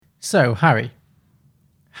So, Harry,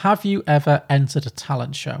 have you ever entered a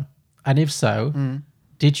talent show? And if so,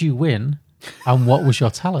 did you win? And what was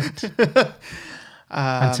your talent?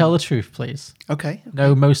 And tell the truth, please. Okay.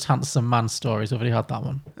 No most handsome man stories. We've already had that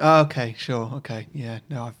one. Okay, sure. Okay. Yeah,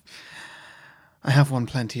 no, I have won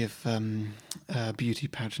plenty of beauty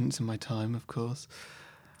pageants in my time, of course.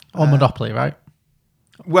 On Monopoly, right?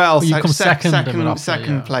 Well, you come second in Monopoly,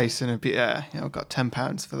 second place in a bit. Yeah, I've got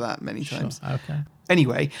 £10 for that many times. Sure. Okay.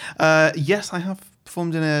 Anyway, yes, I have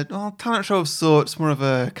performed in a talent show of sorts, more of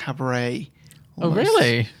a cabaret. Oh, almost.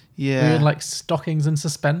 really? Yeah. Were you in like stockings and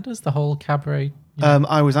suspenders, the whole cabaret? Yeah.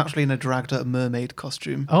 I was actually in a dragged up mermaid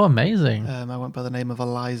costume. Oh, amazing. I went by the name of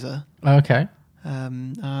Eliza. Okay.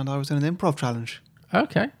 And I was in an improv challenge.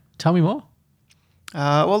 Okay. Tell me more.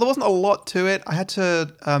 Well, there wasn't a lot to it. I had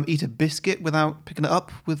to eat a biscuit without picking it up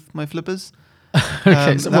with my flippers.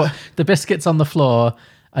 Okay, so what, the biscuit's on the floor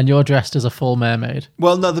and you're dressed as a full mermaid?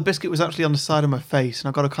 Well, no, the biscuit was actually on the side of my face, and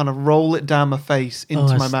I've got to kind of roll it down my face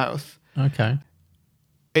into my mouth. Okay.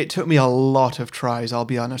 It took me a lot of tries, I'll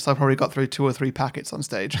be honest. I probably got through 2 or 3 packets on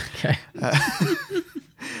stage. Okay.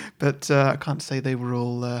 But I can't say they were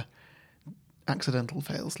all accidental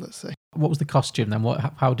fails, let's say. What was the costume then?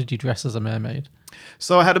 How did you dress as a mermaid?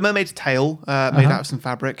 So I had a mermaid's tail made out of some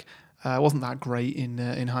fabric. Wasn't that great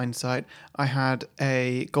in hindsight. I had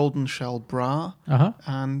a golden shell bra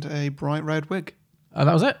and a bright red wig. Oh,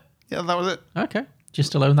 that was it? Yeah, that was it. Okay. Do you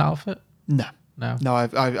still own that outfit? No. No.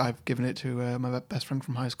 I've given it to my best friend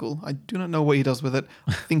from high school. I do not know what he does with it.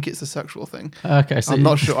 I think it's a sexual thing. Okay, so I'm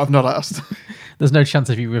not sure. I've not asked. There's no chance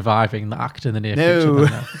of you reviving the act in the near future. No.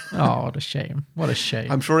 Then, no. Oh, what a shame. What a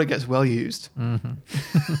shame. I'm sure it gets well used. Some films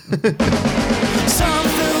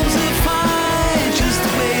are fine just the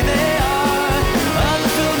way they are. Other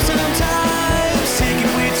films sometimes take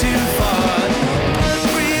it way too far. But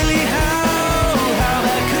really, how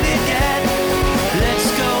bad could it get? Let's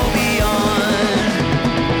go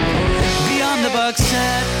beyond the box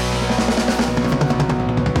set.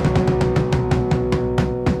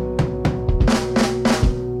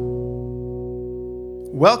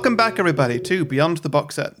 Welcome back, everybody, to Beyond the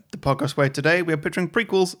Box Set, the podcast where today we are picturing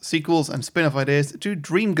prequels, sequels, and spin-off ideas to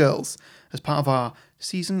Dreamgirls as part of our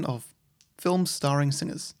season of films starring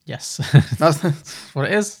singers. Yes. That's what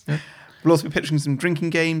it is. Yeah. We'll also be pitching some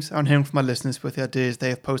drinking games and hearing from our listeners with the ideas they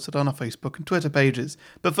have posted on our Facebook and Twitter pages.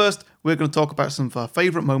 But first, we're going to talk about some of our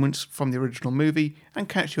favourite moments from the original movie and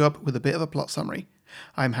catch you up with a bit of a plot summary.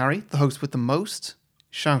 I'm Harry, the host with the most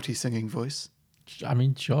shouty singing voice. I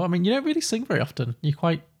mean, sure. I mean, you don't really sing very often. You're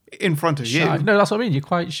quite in front of shy. you. No, that's what I mean. You're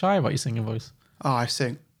quite shy about your singing voice. Oh, I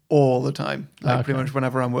sing all the time. Like Okay. pretty much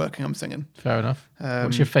whenever I'm working, I'm singing. Fair enough.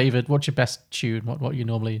 What's your favourite? What's your best tune? What are you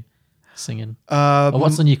normally singing? Or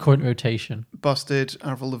what's on your current rotation? Busted,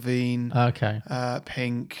 Avril Lavigne, Okay.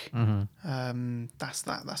 Pink. That's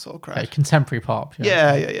that sort of crowd. Okay, contemporary pop.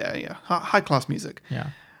 Yeah. High class music. Yeah.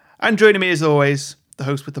 And joining me as always, the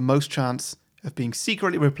host with the most chance of being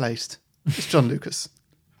secretly replaced, is John Lucas.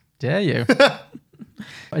 Dare you?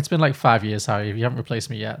 It's been like 5 years, Harry. If you haven't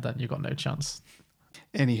replaced me yet, then you've got no chance.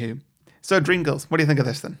 Anywho. So Dreamgirls, what do you think of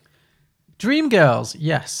this then? Dreamgirls,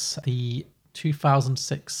 yes. The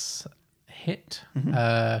 2006 hit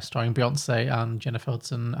starring Beyonce and Jennifer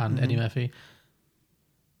Hudson and Eddie Murphy.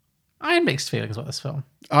 I had mixed feelings about this film.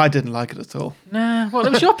 I didn't like it at all. Nah, well,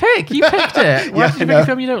 it was your pick. You picked it. Why Yeah, did you I pick a know.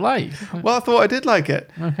 film you don't like? Well, I thought I did like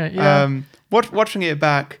it. Okay, yeah. Watching it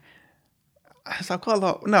back, so I've got a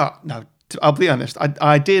lot. No. I'll be honest.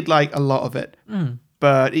 I did like a lot of it,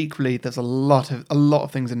 but equally, there's a lot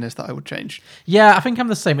of things in this that I would change. Yeah, I think I'm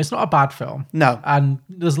the same. It's not a bad film. No. And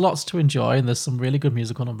there's lots to enjoy and there's some really good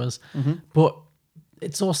musical numbers. But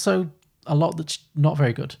it's also a lot that's not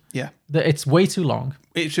very good. Yeah, It's way too long.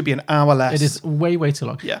 it should be an hour less. It is way too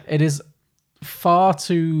long. Yeah. It is far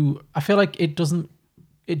too... I feel like it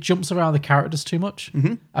jumps around the characters too much.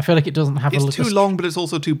 I feel like it doesn't have It's too long, but it's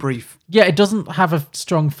also too brief. Yeah, it doesn't have a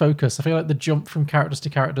strong focus. I feel like the jump from characters to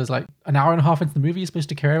characters, like an hour and a half into the movie, you're supposed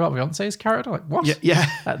to care about Beyonce's character. Like, what? Yeah.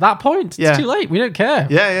 At that point, Yeah. it's too late. We don't care.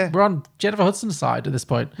 Yeah. We're on Jennifer Hudson's side at this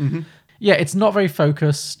point. Yeah, it's not very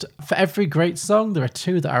focused. For every great song, there are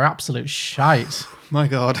 2 that are absolute shite. My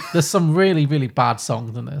God. There's some really, really bad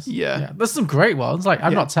songs in this. Yeah. There's some great ones. Like,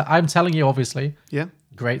 I'm telling you, obviously, Yeah.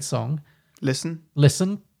 great song. Listen.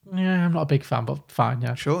 Yeah, I'm not a big fan, but fine,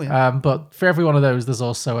 yeah. Sure, yeah. But for every one of those, there's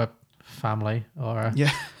also a family or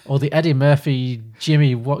Yeah. or the Eddie Murphy,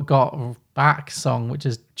 Jimmy What Got Back song, which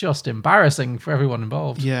is just embarrassing for everyone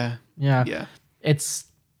involved. Yeah. Yeah. Yeah.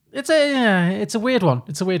 It's a weird one.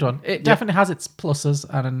 It's a weird one. It definitely has its pluses,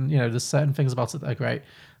 and there's certain things about it that are great,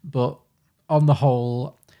 but on the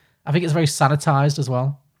whole, I think it's very sanitized as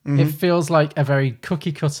well. It feels like a very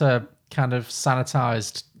cookie cutter kind of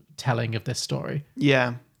sanitized telling of this story.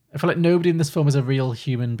 Yeah. I feel like nobody in this film is a real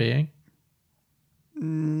human being.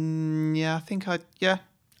 Yeah, I think yeah.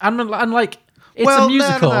 And like, it's Well, a no,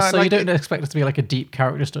 musical, no, so like you don't expect it to be like a deep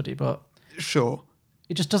character study, but Sure.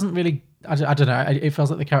 it just doesn't really, I don't know, it feels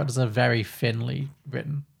like the characters are very thinly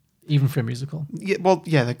written, even for a musical. Yeah, well,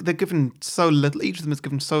 yeah, they're given so little. Each of them is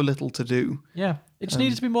given so little to do. Yeah, it just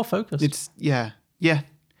needed to be more focused. Yeah.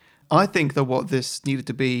 I think that what this needed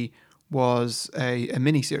to be was a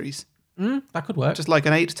mini series, That could work. just like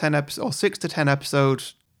an 8 to 10 episode or 6 to 10 episode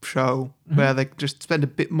show Mm-hmm. where they just spend a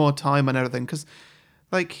bit more time on everything. Because,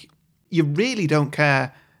 like, you really don't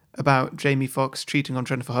care about Jamie Foxx cheating on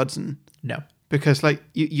Jennifer Hudson No. because, like,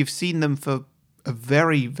 you've seen them for a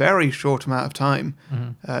very, very short amount of time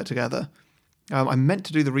together. I meant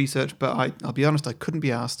to do the research, but I'll be honest, I couldn't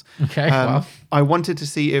be asked. Okay, well. I wanted to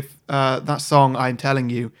see if that song I'm telling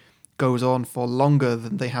you goes on for longer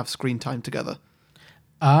than they have screen time together.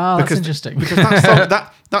 Ah, that's interesting. Because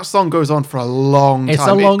that song goes on for a long time. It's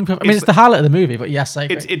a long. It's the highlight of the movie, but yes, I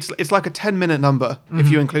agree. It's like a 10-minute number if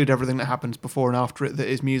you include everything that happens before and after it that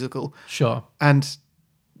is musical. Sure. And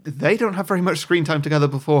they don't have very much screen time together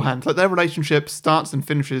beforehand. Like, their relationship starts and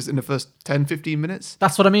finishes in the first 10, 15 minutes.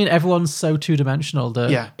 That's what I mean. Everyone's so two-dimensional that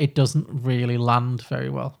Yeah. it doesn't really land very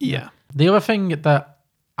well. Yeah. The other thing that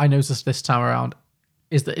I noticed this time around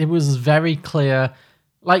is that it was very clear.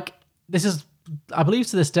 Like, this is, I believe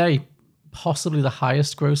to this day, possibly the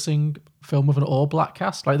highest grossing film with an all-black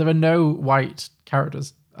cast. Like, there are no white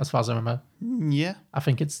characters, as far as I remember. Yeah. I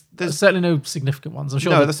think there's certainly no significant ones. I'm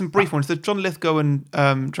sure. No, there's some brief ones. There's John Lithgow and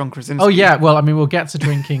John Krasinski. Oh yeah, well, I mean, we'll get to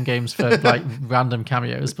drinking games for like random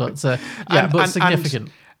cameos, but significant.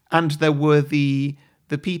 And there were the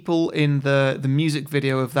people in the music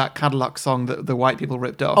video of that Cadillac song that the white people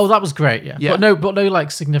ripped off. Oh, that was great. Yeah, Yeah. but no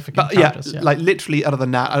like significant But yeah, characters. Yeah, like literally other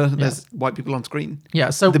than that, I don't think there's white people on screen. yeah.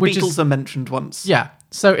 So The which Beatles is, are mentioned once. yeah.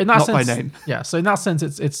 So in that Not by sense, name. yeah. So in that sense,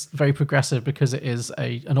 it's very progressive because it is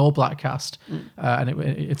an all black cast, and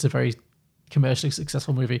it's a very commercially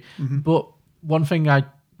successful movie. But one thing I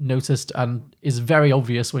noticed and is very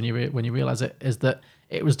obvious when you realize it is that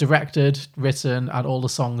it was directed, written, and all the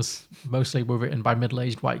songs mostly were written by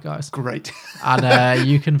middle-aged white guys, Great. and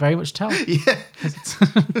you can very much tell. Yeah.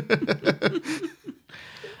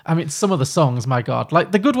 I mean, some of the songs, my God,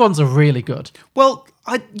 like the good ones are really good. Well,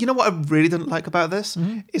 you know what I really don't like about this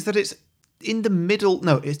Mm-hmm. is that it's in the middle.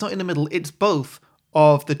 No, it's not in the middle. It's both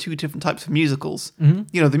of the two different types of musicals. Mm-hmm.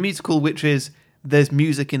 You know, the musical which is there's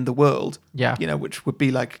music in the world. Yeah. You know, which would be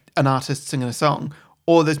like an artist singing a song,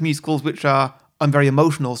 or there's musicals which are I'm very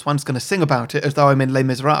emotional, so I'm just going to sing about it as though I'm in Les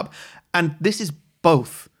Miserables. And this is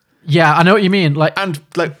both. Yeah, I know what you mean. Like, And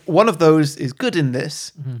like one of those is good in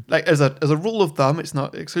this. Mm-hmm. Like as a rule of thumb, it's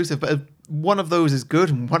not exclusive, but one of those is good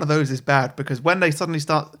and one of those is bad because when they suddenly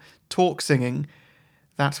start talk singing,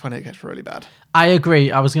 that's when it gets really bad. I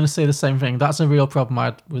agree. I was going to say the same thing. That's a real problem I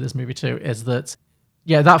had with this movie too. Is that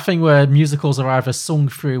that thing where musicals are either sung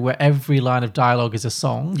through where every line of dialogue is a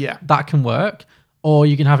song. Yeah. that can work, or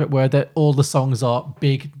you can have it where that all the songs are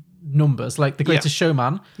big numbers, like The Greatest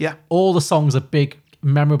Showman. Yeah. all the songs are big,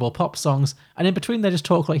 memorable pop songs, and in between they just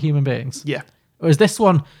talk like human beings. Yeah. Whereas this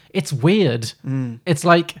one, it's weird. It's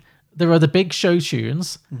like there are the big show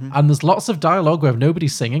tunes, and there's lots of dialogue where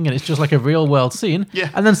nobody's singing, and it's just like a real world scene. Yeah.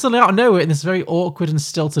 And then suddenly out of nowhere, in this very awkward and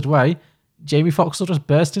stilted way, Jamie Foxx will just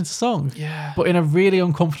burst into song. Yeah. But in a really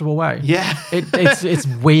uncomfortable way. Yeah. It's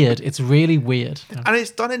weird. It's really weird. And it's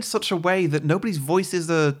done in such a way that nobody's voices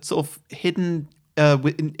are sort of hidden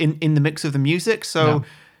in the mix of the music. So No.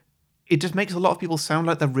 it just makes a lot of people sound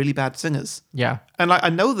like they're really bad singers. Yeah. And like I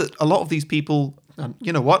know that a lot of these people, and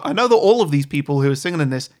you know what? I know that all of these people who are singing in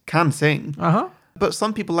this can sing. Uh-huh. But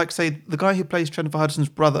some people, like say the guy who plays Jennifer Hudson's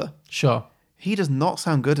brother, Sure. he does not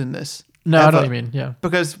sound good in this. No, I know ever. what you mean. Yeah.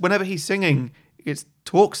 Because whenever he's singing, it's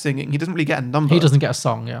talk singing. He doesn't really get a number. He doesn't get a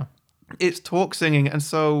song, yeah. It's talk singing, and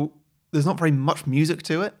so there's not very much music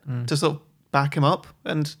to it to sort of back him up.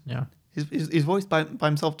 And Yeah. his voice by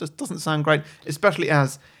himself just doesn't sound great, especially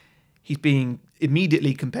as he's being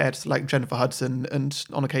immediately compared to like Jennifer Hudson and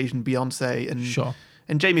on occasion Beyonce and Sure.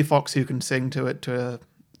 and Jamie Foxx, who can sing to it to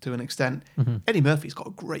an extent. Eddie Murphy's got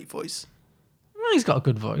a great voice. Well, he's got a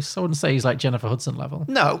good voice. I wouldn't say he's like Jennifer Hudson level.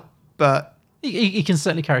 No, but He can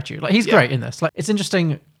certainly carry you. Like, he's Yeah. great in this. Like, it's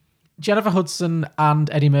interesting. Jennifer Hudson and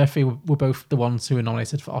Eddie Murphy were both the ones who were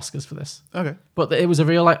nominated for Oscars for this. okay. But it was a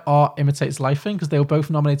real like art imitates life thing because they were both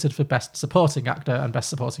nominated for Best Supporting Actor and Best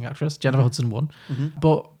Supporting Actress. Jennifer Hudson won.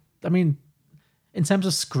 But I mean, in terms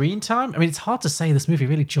of screen time, I mean, it's hard to say. This movie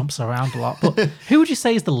really jumps around a lot. But who would you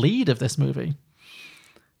say is the lead of this movie?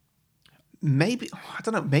 maybe, I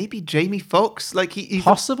don't know, maybe Jamie Foxx. Like he's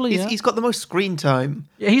Possibly, he's, yeah. he's got the most screen time.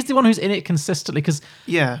 Yeah, he's the one who's in it consistently because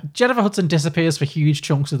Yeah. Jennifer Hudson disappears for huge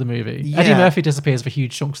chunks of the movie. Yeah. Eddie Murphy disappears for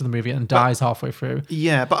huge chunks of the movie and dies halfway through.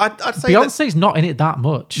 Yeah, but I'd say that, Beyonce's not in it that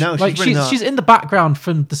much. No, she's like really not. she's in the background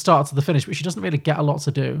from the start to the finish, but she doesn't really get a lot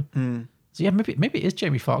to do. Hmm. So yeah, maybe it is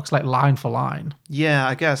Jamie Foxx, like line for line. yeah,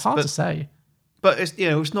 I guess. Hard But to say. But it's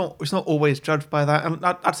it's not always judged by that. And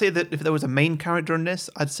I'd say that if there was a main character in this,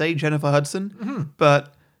 I'd say Jennifer Hudson.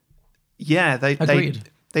 But yeah, they Agreed.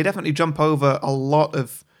 they definitely jump over a lot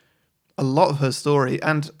of her story,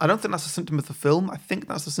 and I don't think that's a symptom of the film. I think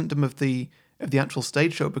that's a symptom of the actual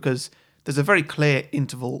stage show because there's a very clear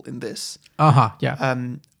interval in this. Yeah.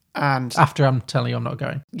 And After I'm telling you I'm not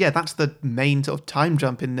going. yeah, that's the main sort of time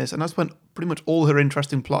jump in this, and that's when pretty much all her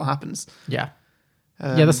interesting plot happens. Yeah.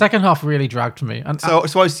 Yeah, the second half really dragged me. And So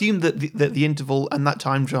I assume that the interval and that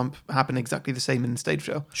time jump happen exactly the same in the stage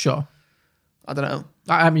show. sure. I don't know.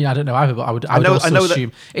 I mean, I don't know either, but I would know also that-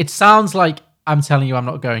 assume it sounds like I'm telling you I'm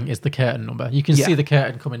not going is the curtain number. You can Yeah. see the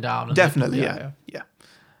curtain coming down. And Definitely, yeah.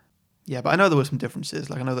 Yeah, but I know there were some differences.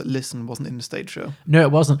 Like I know that Listen wasn't in the stage show. No,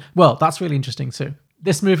 it wasn't. Well, that's really interesting too.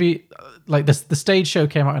 This movie, like the stage show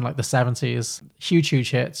came out in like the 70s, huge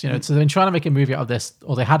hits, So they've been trying to make a movie out of this,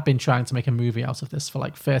 or they had been trying to make a movie out of this for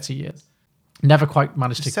like 30 years. Never quite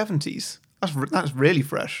managed The to. 70s. That's really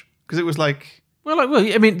fresh because it was like Well,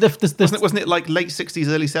 I mean, wasn't it like late 60s,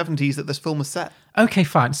 early 70s that this film was set? okay,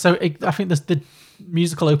 fine. So I think the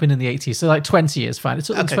musical opened in the 80s, so like 20 years, fine. It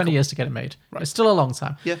took them Okay, 20 cool. years to get it made. Right. It's still a long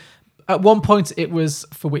time. Yeah. At one point, it was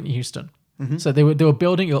for Whitney Houston. So they were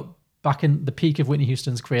building it up back in the peak of Whitney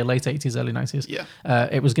Houston's career, late 80s, early 90s. Yeah.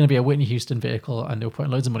 It was going to be a Whitney Houston vehicle, and they were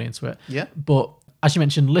putting loads of money into it. Yeah. But as you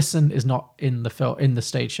mentioned, Listen is not in the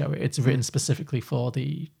stage show. It's written specifically for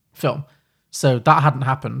the film. So that hadn't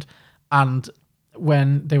happened. And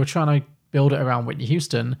when they were trying to build it around Whitney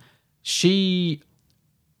Houston, she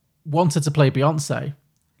wanted to play Beyonce.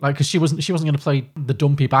 Like, because she wasn't going to play the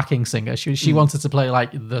dumpy backing singer. She wanted to play like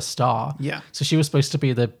the star. Yeah. So she was supposed to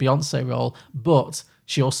be the Beyonce role, but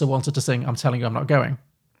she also wanted to sing "I'm Telling You I'm Not Going."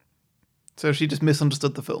 So she just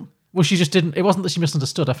misunderstood the film. Well, she just didn't. It wasn't that she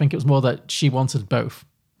misunderstood. I think it was more that she wanted both.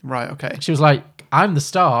 Right. Okay. She was like, "I'm the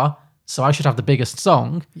star, so I should have the biggest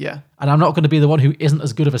song, Yeah. and I'm not going to be the one who isn't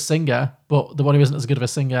as good of a singer, but the one who isn't as good of a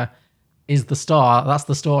singer is the star. That's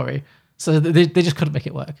the story." So they just couldn't make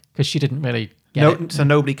it work because she didn't really get it. So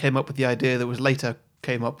nobody came up with the idea that was later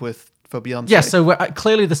came up with for Beyonce. Yeah, so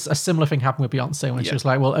clearly a similar thing happened with Beyonce when she Yeah. was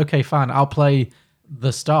like, well, okay, fine, I'll play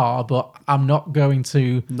the star, but I'm not going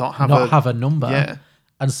to Not have a number. Yeah.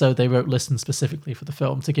 And so they wrote Listen specifically for the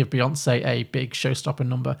film to give Beyonce a big show-stopping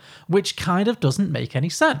number, which kind of doesn't make any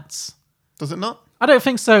sense. Does it not? I don't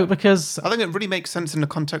think so, because... I think it really makes sense in the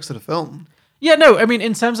context of the film. Yeah, no, I mean,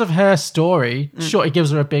 in terms of her story, sure, it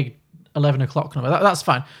gives her a big 11 o'clock number. That's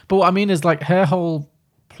fine. But what I mean is, like, her whole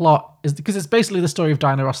plot is... Because it's basically the story of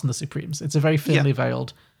Diana Ross and the Supremes. It's a very thinly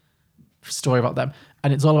veiled story about them.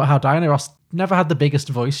 And it's all about how Diana Ross never had the biggest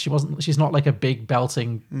voice. She's not like a big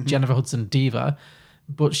belting Jennifer Hudson diva,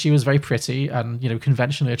 but she was very pretty and,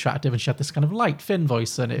 conventionally attractive, and she had this kind of light, thin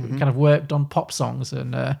voice, and it kind of worked on pop songs,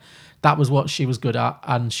 and that was what she was good at,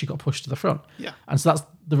 and she got pushed to the front. Yeah. And so that's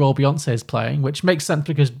the role Beyonce is playing, which makes sense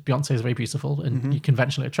because Beyonce is very beautiful and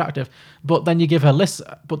conventionally attractive. But then you give her lists,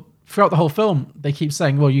 but throughout the whole film, they keep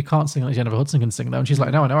saying, well, you can't sing like Jennifer Hudson can sing, though. And she's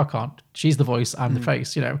like, no, I can't. She's the voice, I'm the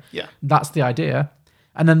face, Yeah. That's the idea.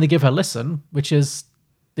 And then they give her Listen, which is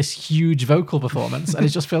this huge vocal performance, and it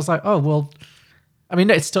just feels like, oh, well... I mean,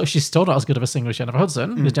 she's still not as good of a singer as Jennifer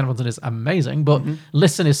Hudson, because Jennifer Hudson is amazing, but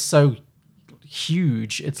Listen is so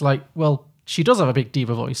huge. It's like, well, she does have a big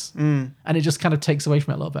diva voice, and it just kind of takes away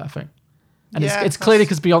from it a little bit, I think. And Yeah, it's clearly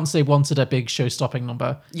because Beyonce wanted a big show-stopping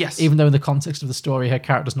number. Yes. Even though in the context of the story, her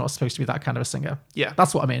character's not supposed to be that kind of a singer. Yeah.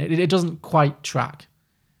 That's what I mean. It doesn't quite track.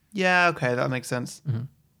 Yeah, okay, that makes sense.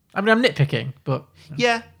 I mean, I'm nitpicking, but...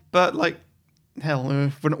 Yeah, but like, hell,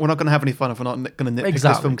 we're not going to have any fun if we're not going to nitpick this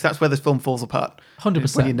Exactly. film, because that's where this film falls apart.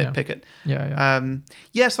 100%, when you yeah. nitpick it.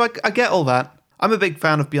 Yeah. So I get all that. I'm a big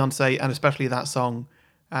fan of Beyonce, and especially that song.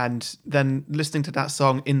 And then listening to that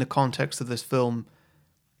song in the context of this film,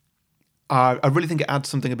 I really think it adds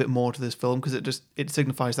something a bit more to this film, because it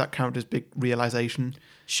signifies that character's big realization.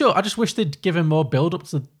 Sure, I just wish they'd given more build-up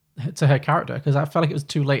to her character, because I felt like it was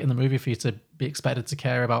too late in the movie for you to be expected to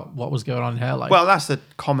care about what was going on in her life. Well, that's a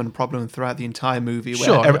common problem throughout the entire movie, where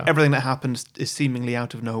Sure, yeah. everything that happens is seemingly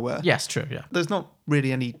out of nowhere. Yes, true, yeah. There's not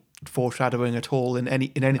really any foreshadowing at all in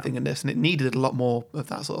anything in this, and it needed a lot more of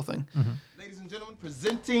that sort of thing. Ladies and gentlemen,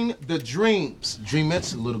 presenting the Dreams.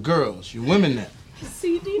 Dreamettes, little girls. You women now.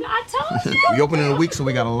 See, Dean, I told you. We open in a week, so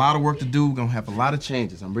we got a lot of work to do. We're gonna have a lot of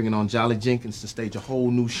changes. I'm bringing on Jolly Jenkins to stage a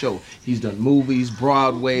whole new show. He's done movies,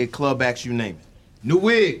 Broadway, club acts, you name it. New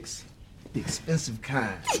wigs, the expensive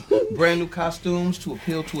kind. Brand new costumes to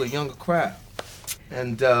appeal to a younger crowd.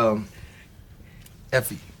 And,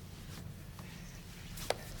 Effie.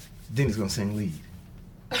 Dean's gonna sing lead.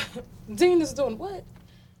 Dean is doing what?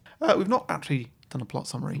 We've not actually done a plot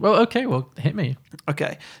summary. Well, okay, well, hit me.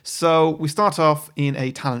 Okay, so we start off in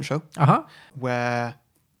a talent show where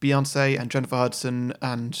Beyonce and Jennifer Hudson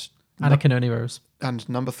and Anakin Oni Rose. and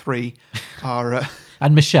number 3 are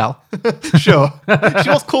And Michelle. sure. She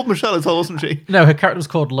was called Michelle as well, wasn't she? No, her character was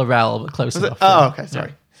called Laurel, but close enough. Oh, okay, sorry.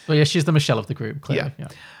 Yeah. But yeah, she's the Michelle of the group, clearly. Yeah.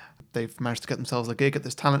 They've managed to get themselves a gig at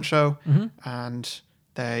this talent show, and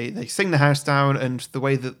they sing the house down. And the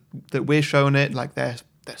way that we're shown it, like they're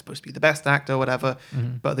supposed to be the best actor, or whatever,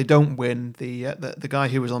 but they don't win. The guy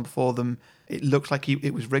who was on before them, it looks like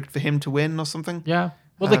it was rigged for him to win or something. Yeah.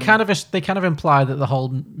 Well, they kind of imply that the whole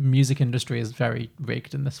music industry is very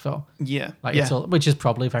rigged in this film. Yeah, Like it's all, which is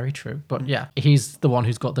probably very true. But yeah, he's the one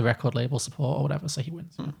who's got the record label support or whatever, so he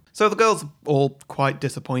wins. So the girls are all quite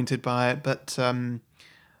disappointed by it, but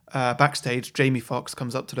backstage, Jamie Foxx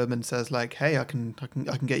comes up to them and says, like, "Hey, I can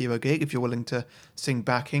get you a gig if you're willing to sing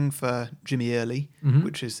backing for Jimmy Early,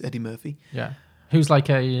 which is Eddie Murphy." Yeah. Who's like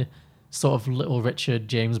a sort of Little Richard,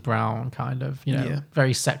 James Brown kind of,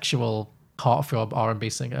 very sexual heartthrob R&B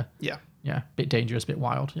singer. Yeah. Yeah. Bit dangerous, bit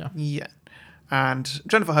wild. Yeah. Yeah. And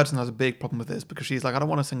Jennifer Hudson has a big problem with this because she's like, I don't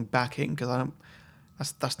want to sing backing because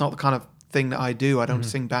that's not the kind of thing that I do. I don't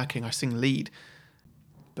sing backing, I sing lead.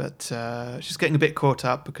 But she's getting a bit caught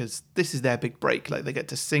up because this is their big break. Like they get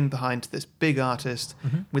to sing behind this big artist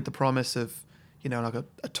with the promise of, like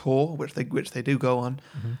a tour, which they do go on.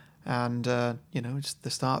 And, it's the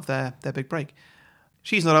start of their big break.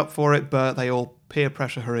 She's not up for it, but they all peer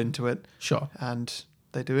pressure her into it. Sure. And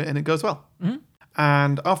they do it and it goes well.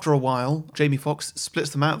 And after a while, Jamie Foxx splits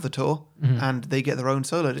them out of the tour and they get their own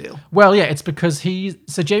solo deal. Well, yeah, it's because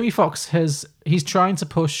Jamie Foxx he's trying to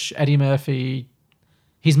push Eddie Murphy.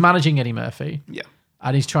 He's managing Eddie Murphy. Yeah.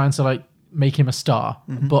 And he's trying to like make him a star.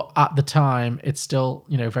 But at the time, it's still,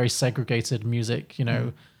 very segregated music,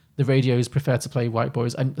 The radios prefer to play white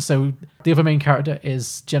boys. And so the other main character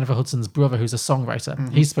is Jennifer Hudson's brother, who's a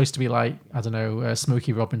songwriter. He's supposed to be like, I don't know,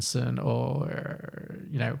 Smokey Robinson or,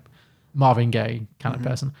 Marvin Gaye kind of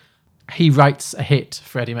person. He writes a hit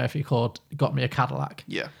for Eddie Murphy called Got Me a Cadillac.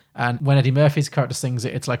 Yeah. And when Eddie Murphy's character sings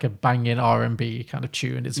it, it's like a banging R&B kind of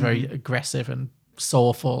tune. It's very aggressive and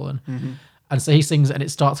soulful. And so he sings it and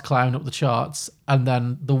it starts climbing up the charts. And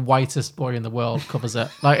then the whitest boy in the world covers it.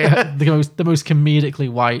 Like the most comedically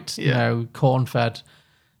white, corn-fed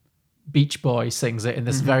beach boy sings it in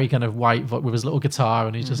this very kind of white voice with his little guitar.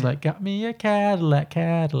 And he's just like, got me a Cadillac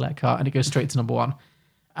car. And it goes straight to number 1.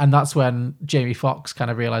 And that's when Jamie Foxx kind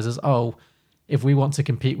of realizes, oh, if we want to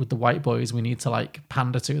compete with the white boys, we need to like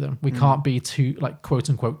pander to them. We can't be too like quote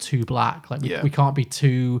unquote too black. Like we can't be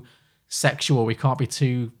too sexual. We can't be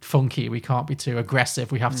too funky. We can't be too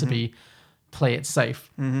aggressive. We have to play it safe.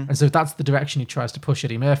 And so that's the direction he tries to push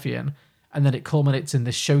Eddie Murphy in. And then it culminates in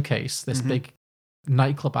this showcase, this big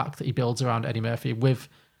nightclub act that he builds around Eddie Murphy with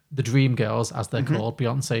the Dream Girls, as they're called,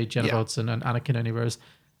 Beyonce, Jennifer Hudson, and Anakin Oni Rose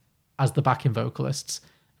as the backing vocalists.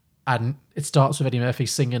 And it starts with Eddie Murphy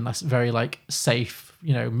singing this very like safe,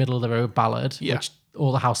 middle of the road ballad, which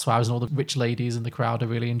all the housewives and all the rich ladies in the crowd are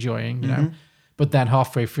really enjoying, But then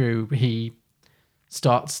halfway through, he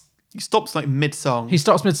stops like mid-song. He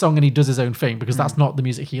stops mid-song and he does his own thing because that's not the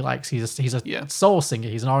music he likes. He's a soul singer.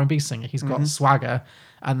 He's an R&B singer. He's got swagger.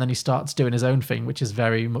 And then he starts doing his own thing, which is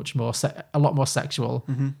very much more, a lot more sexual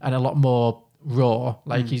and a lot more raw.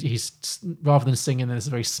 Like he's rather than singing in this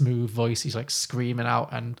very smooth voice, he's like screaming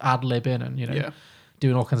out and ad-libbing and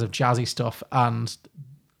doing all kinds of jazzy stuff. And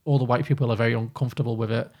all the white people are very uncomfortable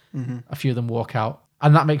with it. A few of them walk out,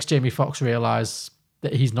 and that makes Jamie Foxx realize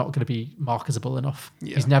that he's not going to be marketable enough.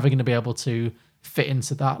 He's never going to be able to fit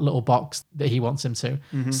into that little box that he wants him to.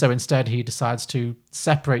 So instead he decides to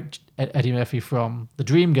separate Eddie Murphy from the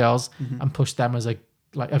Dream Girls and push them as a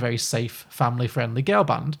very safe, family-friendly girl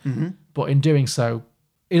band. But in doing so,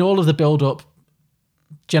 in all of the build-up,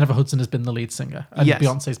 Jennifer Hudson has been the lead singer and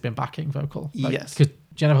Beyonce's been backing vocal. Because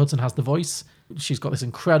Jennifer Hudson has the voice. She's got this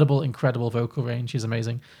incredible, incredible vocal range. She's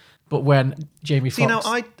amazing. But when Jamie Foxx...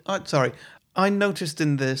 I noticed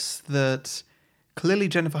in this that clearly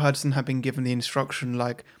Jennifer Hudson had been given the instruction,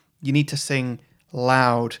 like, you need to sing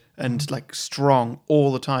loud and, like, strong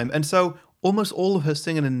all the time. And so almost all of her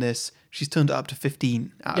singing in this, she's turned it up to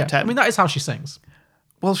 15 out of 10. I mean, that is how she sings.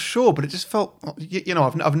 Well, sure, but it just felt, you know, I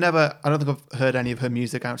don't think I've heard any of her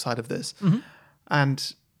music outside of this.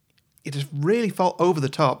 And it just really felt over the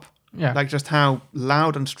top. Yeah. Like just how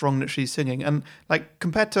loud and strong that she's singing. And like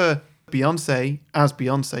compared to Beyonce, as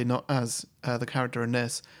Beyonce, not as the character in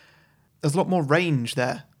this, there's a lot more range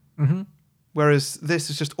there. Whereas this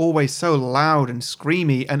is just always so loud and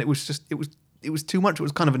screamy, and it was too much. It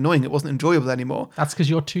was kind of annoying. It wasn't enjoyable anymore. That's because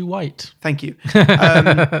you're too white. Thank you.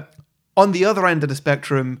 On the other end of the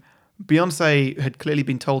spectrum, Beyonce had clearly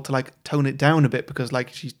been told to like tone it down a bit because like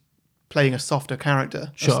she's playing a softer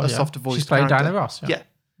character, a softer voice. She's playing character. Diana Ross. Yeah.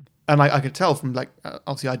 And I could tell from like,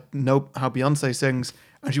 obviously I know how Beyonce sings,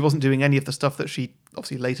 and she wasn't doing any of the stuff that she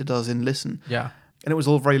obviously later does in Listen. Yeah. And it was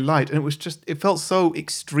all very light, and it felt so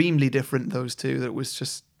extremely different, those two, that it was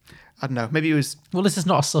just, I don't know, maybe it was... Well, this is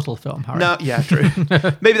not a subtle film, Harry. No, yeah, true.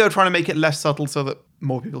 Maybe they were trying to make it less subtle so that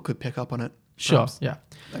more people could pick up on it. Sure, perhaps, yeah.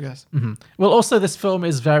 I guess. Well, also this film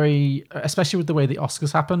is very, especially with the way the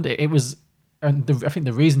Oscars happened, it was, and I think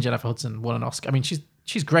the reason Jennifer Hudson won an Oscar, I mean,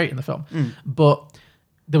 she's great in the film, but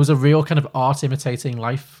there was a real kind of art imitating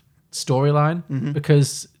life storyline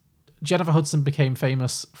because Jennifer Hudson became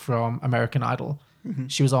famous from American Idol.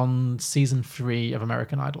 She was on season 3 of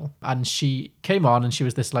American Idol, and she came on and she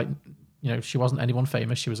was this like, you know, she wasn't anyone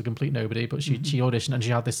famous. She was a complete nobody, but she auditioned and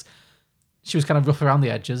she had this, she was kind of rough around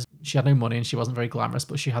the edges. She had no money and she wasn't very glamorous,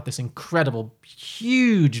 but she had this incredible,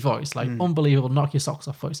 huge voice, like unbelievable, knock your socks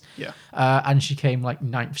off voice. Yeah. And she came like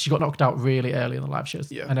 9th. She got knocked out really early in the live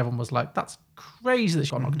shows. Yeah. And everyone was like, that's crazy that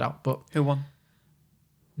she got knocked out. But Who won?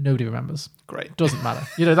 nobody remembers. Great. Doesn't matter.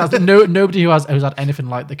 You know, that's nobody who's had anything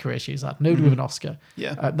like the career she's had. Nobody with an Oscar.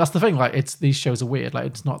 Yeah. That's the thing. Like, these shows are weird. Like,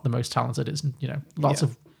 it's not the most talented. It's, you know, lots Yeah.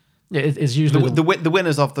 of. Yeah, it's usually The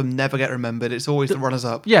winners of them never get remembered. It's always the runners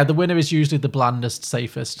up. yeah. The winner is usually the blandest,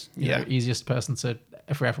 safest, you Yeah. know, easiest person for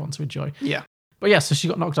everyone to enjoy. Yeah. But yeah, so she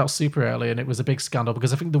got knocked out super early, and it was a big scandal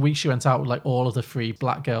because I think the week she went out, like all of the 3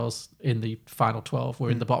 black girls in the final 12 were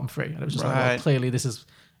in the bottom 3, and it was just like, well, Right. clearly this is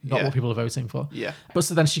not Yeah. what people are voting for. Yeah. But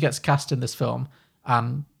so then she gets cast in this film,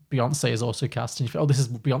 and Beyonce is also cast, and you feel, oh, this is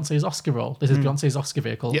Beyonce's Oscar role. This is Beyonce's Oscar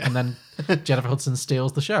vehicle, Yeah. and then Jennifer Hudson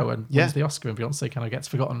steals the show and Yeah. wins the Oscar, and Beyonce kind of gets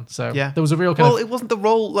forgotten. So Yeah. there was a real kind Well, of it wasn't the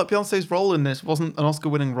role, like Beyonce's role in this wasn't an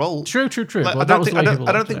Oscar-winning role. true. Like, Well, I that don't was think, the way I people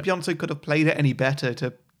don't looked think at it. Beyonce could have played it any better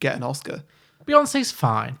to get an Oscar. Beyonce's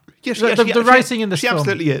fine. Yeah, the writing in this she film,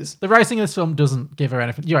 absolutely is. The writing in this film doesn't give her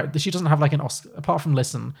anything. You're right. She doesn't have like an Oscar apart from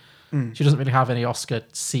Listen. She doesn't really have any Oscar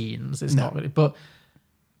scenes. It's not really. But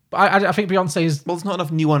I think Beyonce's Well, there's not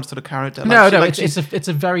enough nuance to the character. no. she's, It's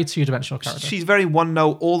a very 2-dimensional character. she's very one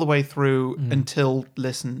note all the way through until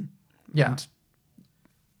Listen. Yeah. And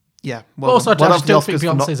yeah. But Well, also, well I done for the still think Oscars for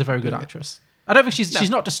not Beyonce is a very good doing it. actress. I don't think she's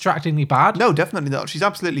not distractingly bad. No, definitely not. She's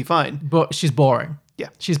absolutely fine. But she's boring. Yeah.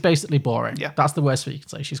 She's basically boring. Yeah. That's the worst thing you can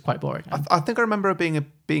say. She's quite boring. I think I remember her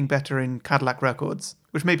being better in Cadillac Records,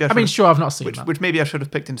 which maybe I I mean, should sure, I've not seen that. which maybe I should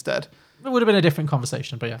have picked instead. It would have been a different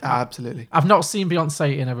conversation, but yeah. Absolutely. I've not seen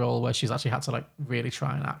Beyonce in a role where she's actually had to like really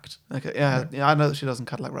try and act. Okay. Yeah. I know that she does in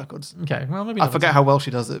Cadillac Records. Okay, well maybe I not. forget how well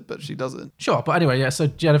she does it, but she does it. Sure, but anyway, yeah. So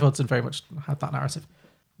Jennifer Hudson very much had that narrative.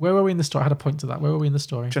 Where were we in the story? I had a point to that. Where were we in the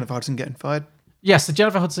story? Jennifer Hudson getting fired. Yes, so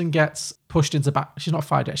Jennifer Hudson gets pushed into back. She's not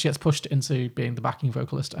fired yet. She gets pushed into being the backing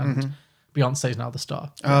vocalist, and Beyonce is now the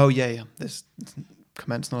star. Oh yeah. This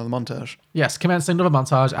commenced another montage. Yes, commencing another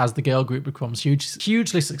montage as the girl group becomes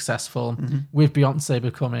hugely successful, with Beyonce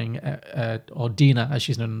becoming, or Dina as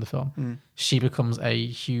she's known in the film. She becomes a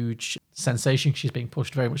huge sensation. She's being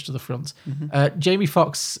pushed very much to the front. Jamie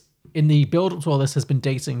Foxx, in the build-up to all this, has been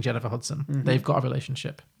dating Jennifer Hudson. They've got a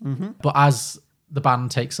relationship. But as the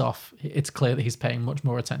band takes off, it's clear that he's paying much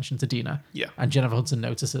more attention to Dina. Yeah. And Jennifer Hudson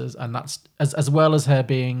notices, and that's as well as her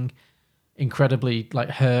being incredibly like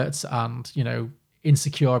hurt and, you know,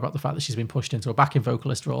 insecure about the fact that she's been pushed into a backing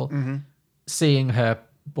vocalist role, seeing her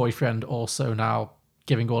boyfriend also now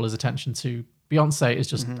giving all his attention to Beyonce is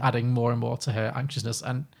just adding more and more to her anxiousness.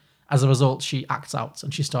 And as a result, she acts out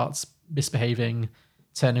and she starts misbehaving,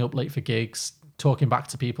 turning up late for gigs, talking back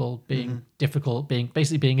to people, being difficult,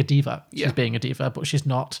 basically being a diva. She's Yeah. being a diva, but she's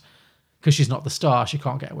not, because she's not the star, she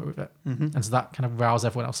can't get away with it. And so that kind of roused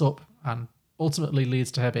everyone else up and ultimately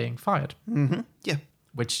leads to her being fired, Yeah.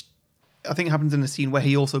 which I think it happens in a scene where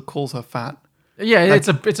he also calls her fat. yeah, it's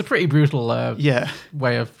a pretty brutal Yeah.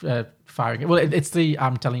 way of firing it. Well, it's the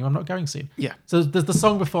 "I'm telling you I'm not going" scene. Yeah. So there's the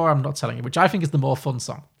song before "I'm not telling you," which I think is the more fun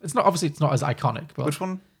song. It's not it's not as iconic, but Which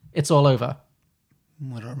one? It's All Over.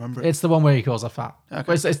 I don't remember it. It's the one where he calls her fat. Okay.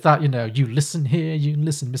 But it's that, you know, you listen here, you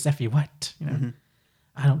listen, Miss Effie White. You know,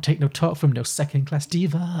 I don't take no talk from no second-class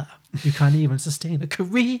diva. You can't even sustain a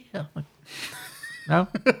career. Like, No?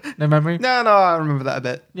 No memory? No, I remember that a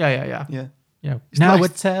bit. Yeah. Yeah. Yeah. Now nice. we're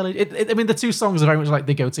telling it. I mean, the two songs are very much like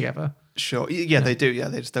they go together. Sure. Yeah, they do. Yeah,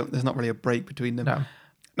 they just don't. There's not really a break between them. No.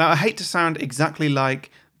 Now, I hate to sound exactly like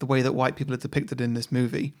the way that white people are depicted in this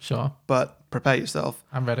movie, Sure. but prepare yourself.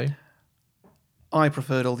 I'm ready. I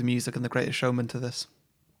preferred all the music and The Greatest Showman to this.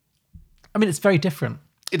 I mean, it's very different.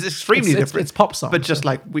 It's extremely different. It's pop songs. But just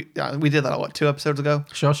like we did that, 2 episodes ago?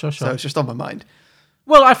 Sure. So it's just on my mind.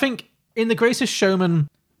 Well, I think in The Greatest Showman,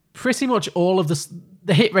 pretty much all of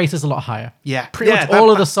the hit rate is a lot higher. Yeah. Pretty much all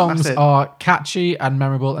of the songs that's it. are catchy and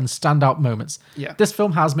memorable and standout moments. Yeah. This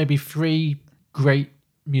film has maybe 3 great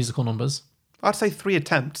musical numbers. I'd say 3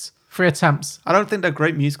 attempts. 3 attempts. I don't think they're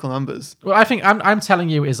great musical numbers. Well, I think I'm telling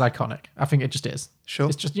you is iconic. I think it just is. Sure.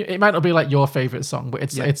 It's just, it might not be like your favorite song, but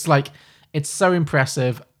it's like, it's so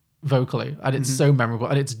impressive vocally and it's so memorable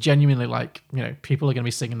and it's genuinely like, people are going to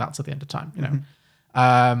be singing that to the end of time,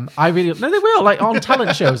 I really, no, they will, like on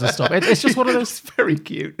talent shows and stuff. It's just one of those. It's very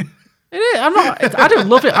cute. It is. I don't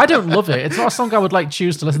love it. I don't love it. It's not a song I would like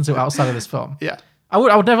choose to listen to outside of this film. Yeah. I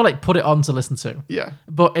would never like put it on to listen to. Yeah.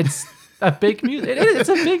 But it's a big music. It's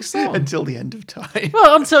a big song. Until the end of time.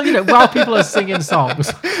 Well, until, while people are singing songs.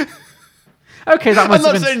 Okay, that I'm must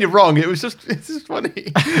not have been... saying you're wrong. It's just funny.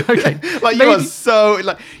 Okay. Like you are so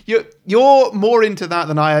like you're more into that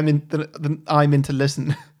than I am than I'm into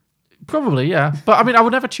listen. Probably, yeah. But I mean, I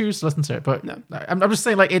would never choose to listen to it. But No. I'm just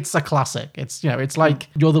saying, like, it's a classic. It's it's like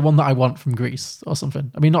You're the One That I Want from Grease or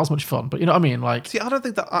something. I mean, not as much fun, but you know what I mean. Like, See, I don't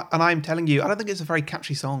think that, and I'm telling you, I don't think it's a very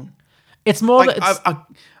catchy song. it's more Like, that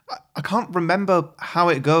it's, I can't remember how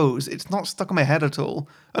it goes. It's not stuck in my head at all.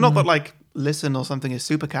 And not that like Listen or something is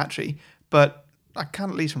super catchy, but I can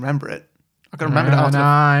at least remember it. I can remember it out and of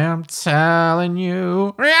I am telling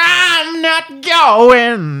you, I'm not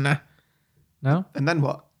going. No, and then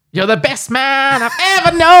what? you're the best man I've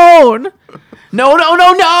ever known. No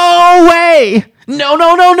way. No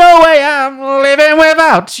way. I'm living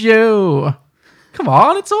without you. Come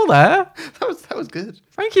on, it's all there. That was good.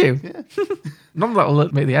 Thank you. Yeah. None of that will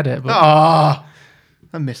make the edit, but Ah,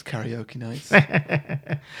 I miss karaoke nights.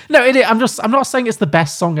 no, it is. I'm not saying it's the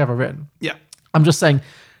best song ever written. Yeah. I'm just saying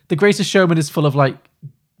The Greatest Showman is full of like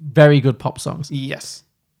very good pop songs. Yes.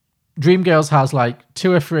 Dreamgirls has like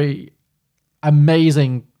 2 or 3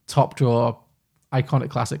 amazing top drawer iconic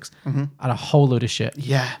classics and a whole load of shit.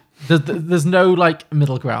 Yeah. There's no like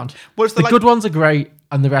middle ground. Well, it's The the, like- good ones are great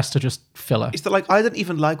and the rest are just filler. It's that like I didn't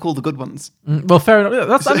even like all the good ones. Well, fair enough.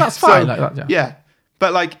 That's fine. So, Like that, yeah. yeah.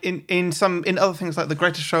 But like in other things like The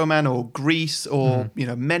Greatest Showman or Grease or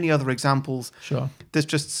many other examples, Sure. there's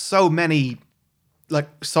just so many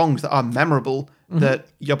like songs that are memorable that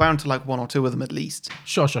you're bound to like 1 or 2 of them at least.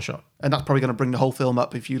 Sure. And that's probably going to bring the whole film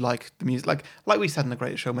up if you like the music. Like we said in the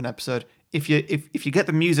Greatest Showman episode, if you get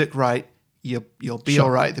the music right, you'll be Sure. all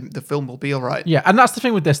right. The film will be all right. Yeah, and that's the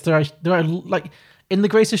thing with this. There are like in The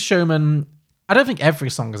Greatest Showman, I don't think every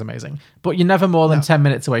song is amazing, but you're never more than 10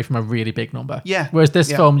 minutes away from a really big number. Yeah, Whereas this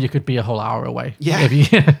yeah. film, you could be a whole hour away. Yeah. If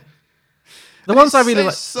you, the ones I really It's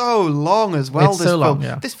like. so long as well. It's This so film. long,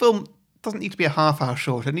 yeah. This film doesn't need to be a half hour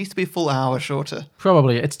shorter. It needs to be a full hour shorter.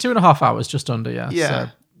 Probably it's 2.5 hours, just under. Yeah. Yeah.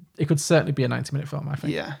 So it could certainly be a 90-minute film. I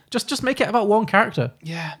think. Yeah. Just make it about one character.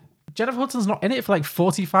 Yeah. Jennifer Hudson's not in it for like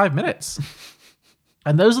 45 minutes,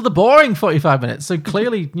 and those are the boring 45 minutes. So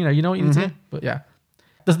clearly, you know what you need to do. But yeah,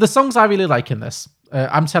 the songs I really like in this.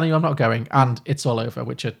 I'm telling you, I'm not going, and It's All Over,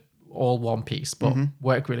 which are all one piece, but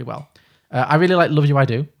work really well. I really like Love You I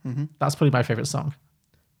Do. That's probably my favorite song.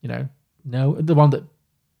 The one that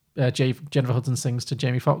Jennifer Hudson sings to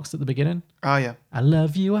Jamie Foxx at the beginning. Oh yeah. I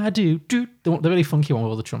love you, I do. The really funky one with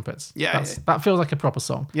all the trumpets. Yeah, That feels like a proper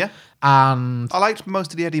song. Yeah. And I liked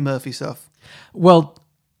most of the Eddie Murphy stuff. well,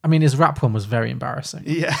 I mean, his rap one was very embarrassing.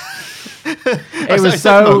 Yeah.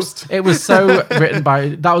 It was so written by.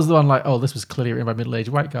 That was the one like, oh, this was clearly written by middle-aged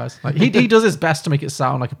white guys. Like he does his best to make it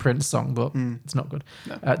sound like a Prince song, but it's not good.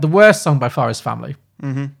 No. The worst song by far is Family.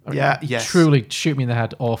 Yeah. Yes. Truly, shoot me in the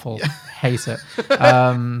head. Awful. Hate it.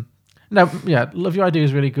 Love You I Do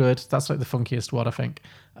is really good. That's like the funkiest one, I think.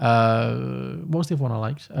 What was the other one I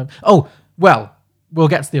liked? We'll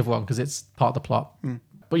get to the other one because it's part of the plot.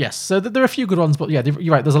 But yes, so there are a few good ones, but yeah,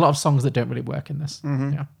 you're right. There's a lot of songs that don't really work in this.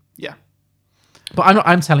 Yeah. Yeah. But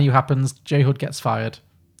I'm telling you, happens. J Hood gets fired.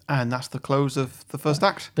 And that's the close of the first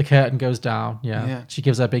act. The curtain goes down. Yeah. Yeah. She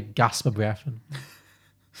gives her a big gasp of breath. And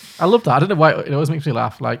I love that. I don't know why it always makes me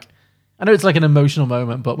laugh. Like, I know it's like an emotional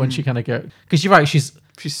moment, but when she kind of because you're right, she's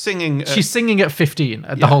singing. She's singing at 15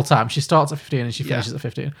 the whole time. She starts at 15 and she finishes at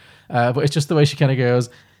 15. But it's just the way she kind of goes.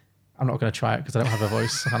 I'm not going to try it because I don't have a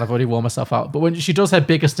voice and I've already worn myself out. But when she does her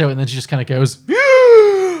biggest note and then she just kind of goes,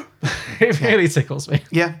 It really tickles me.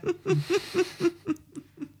 Yeah.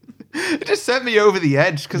 It just sent me over the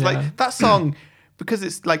edge because, Yeah. like, that song, because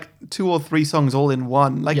it's like 2 or 3 songs all in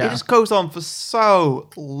one, like, Yeah. it just goes on for so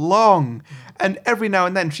long. And every now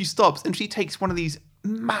and then she stops and she takes one of these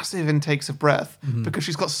massive intakes of breath because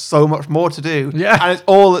she's got so much more to do. Mm-hmm. Yeah. And it's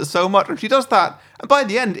all at so much. And she does that. And by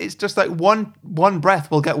the end, it's just like one breath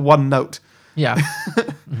will get one note. Yeah.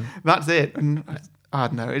 That's it. And I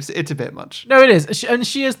don't know. It's a bit much. No, it is.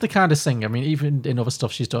 She is the kind of singer. I mean, even in other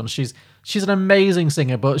stuff she's done, she's an amazing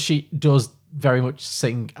singer, but she does very much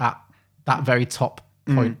sing at that very top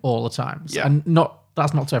point all the time. Yeah. And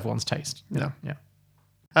that's not to everyone's taste. You know? Yeah.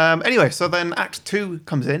 Anyway, so then Act 2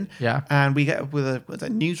 comes in. Yeah. And we get with a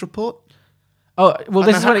news report. Oh, well,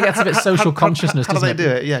 this is when it gets a bit social consciousness, How do doesn't they it?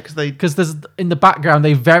 do it? Yeah, Because there's in the background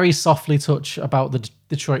they very softly touch about the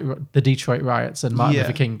Detroit riots and Martin Yeah.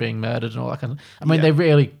 Luther King being murdered and all that kind of. I mean, Yeah. they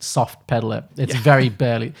really soft pedal it. It's very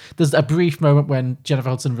barely. There's a brief moment when Jennifer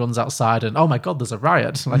Hudson runs outside and oh my god, there's a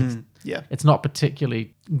riot. Like, yeah. it's not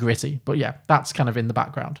particularly gritty, but yeah, that's kind of in the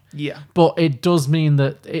background. Yeah. But it does mean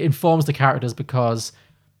that it informs the characters because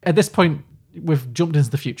at this point we've jumped into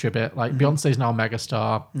the future a bit. Like Beyonce's now a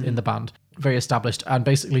megastar in the band, very established, and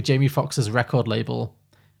basically Jamie Foxx's record label,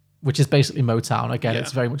 which is basically Motown. Again, Yeah.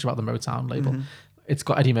 it's very much about the Motown label. It's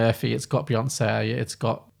got Eddie Murphy, it's got Beyonce, it's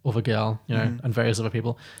got Other Girl, you know, and various other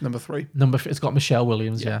people. Number 3. It's got Michelle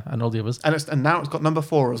Williams, and all the others. And now it's got number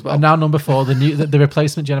 4 as well. And now number 4, the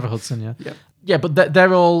replacement Jennifer Hudson, yeah. Yeah. Yeah, but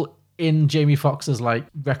they're all in Jamie Foxx's like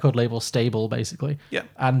record label stable, basically. Yeah.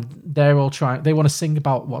 And they're all they want to sing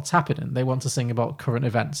about what's happening. They want to sing about current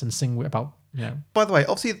events and sing about, you know. By the way,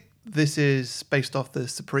 obviously this is based off the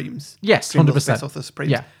Supremes. Yes, Dreamgirls 100%. Based off the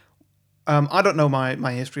Supremes. Yeah. I don't know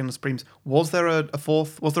my history on the Supremes. Was there a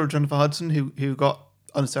fourth? Was there a Jennifer Hudson who got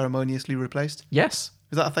unceremoniously replaced? Yes.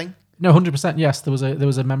 Is that a thing? No, 100%. Yes, there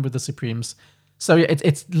was a member of the Supremes. So yeah,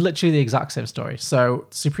 it's literally the exact same story. So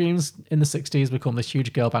Supremes in the 60s become this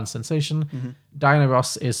huge girl band sensation. Diana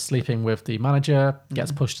Ross is sleeping with the manager,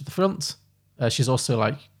 gets pushed to the front. She's also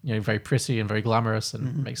like, you know, very pretty and very glamorous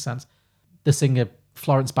and makes sense. The singer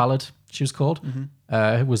Florence Ballard, she was called,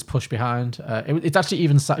 was pushed behind. It's actually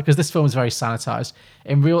even because this film is very sanitized.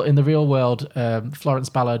 In the real world, Florence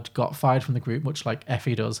Ballard got fired from the group, much like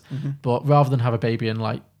Effie does. But rather than have a baby and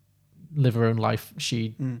like live her own life,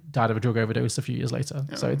 she died of a drug overdose a few years later.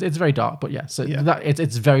 So it's very dark, but yeah. So that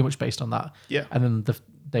it's very much based on that. Yeah. And then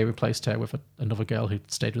they replaced her with another girl who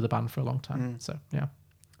stayed with the band for a long time. So yeah.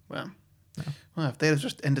 Well, if they had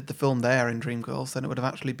just ended the film there in Dreamgirls, then it would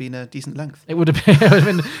have actually been a decent length. It would have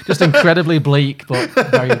been just incredibly bleak, but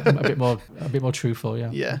a bit more truthful. Yeah.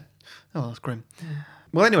 Yeah. Oh, that's grim.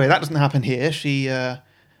 Well, anyway, that doesn't happen here. She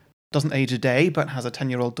doesn't age a day, but has a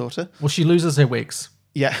 10-year-old daughter. Well, she loses her wigs.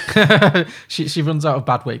 Yeah. she runs out of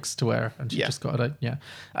bad wigs to wear, and she Yeah. just got it.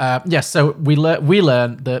 Yeah. So we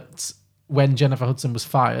learned that when Jennifer Hudson was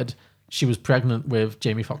fired, she was pregnant with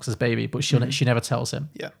Jamie Foxx's baby, but she never tells him.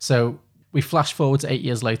 Yeah. So we flash forward to 8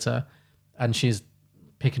 years later, and she's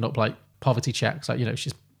picking up like poverty checks, like, you know,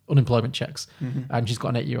 she's unemployment checks, and she's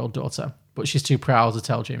got an 8-year-old daughter, but she's too proud to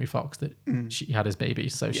tell Jamie Foxx that she had his baby.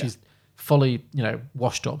 So she's fully, you know,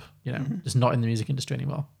 washed up, you know, just not in the music industry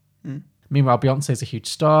anymore. Meanwhile, Beyonce's a huge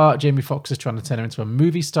star. Jamie Foxx is trying to turn her into a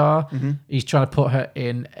movie star. He's trying to put her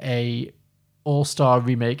in a all-star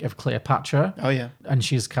remake of Cleopatra. Oh, yeah. And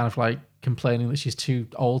she's kind of like complaining that she's too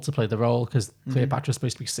old to play the role because Cleopatra's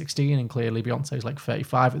supposed to be 16 and clearly Beyonce's like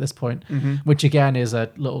 35 at this point, which again is a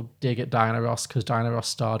little dig at Diana Ross because Diana Ross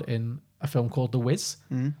starred in a film called The Wiz,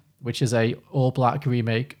 which is a all-black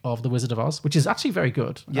remake of The Wizard of Oz, which is actually very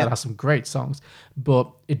good. Yeah. It has some great songs, but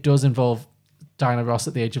it does involve Diana Ross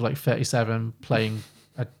at the age of like 37 playing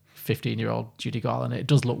a 15-year-old Judy Garland. It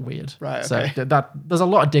does look weird. Right, So okay. there's a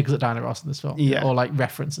lot of digs at Diana Ross in this film. Yeah. Or like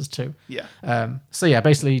references too. Yeah. So yeah,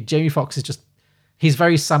 basically Jamie Foxx is he's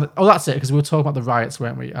very Oh, that's it, because we were talking about the riots,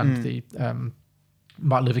 weren't we? And the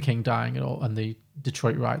Martin Luther King dying and the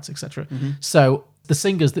Detroit riots, etc. So the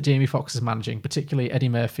singers that Jamie Foxx is managing, particularly Eddie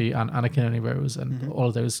Murphy and Anna Kanoni Rose and all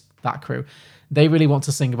of that crew, they really want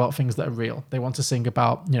to sing about things that are real. They want to sing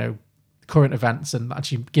about, you know, current events and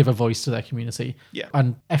actually give a voice to their community. Yeah.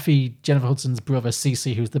 And Effie, Jennifer Hudson's brother,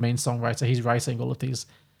 Cece, who's the main songwriter, he's writing all of these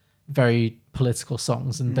very political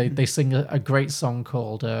songs, and they sing a great song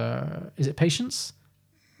called is it Patience?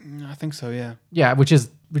 I think so, yeah. Yeah, which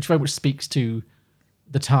very much speaks to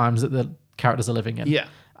the times that the characters are living in. Yeah.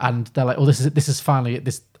 And they're like, oh, this is finally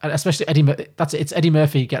this. And especially it's Eddie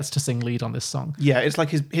Murphy gets to sing lead on this song. Yeah, it's like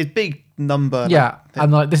his big number. Yeah,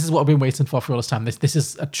 and like this is what I've been waiting for all this time. This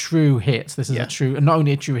is a true hit. This is Yeah. a true, not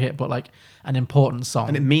only a true hit, but like an important song.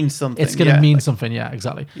 And it means something. It's going to yeah, mean like- something. Yeah,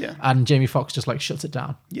 exactly. Yeah. And Jamie Foxx just like shuts it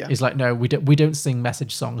down. Yeah. He's like, no, we don't sing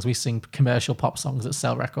message songs. We sing commercial pop songs that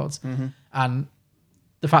sell records. Mm-hmm. And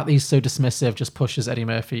the fact that he's so dismissive just pushes Eddie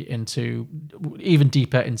Murphy into even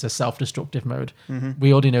deeper into self-destructive mode. Mm-hmm.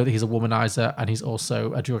 We already know that he's a womanizer and he's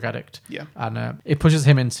also a drug addict. Yeah. And it pushes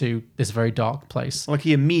him into this very dark place. Like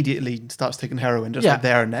he immediately starts taking heroin just Yeah. like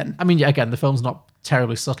there and then. I mean, yeah, again, the film's not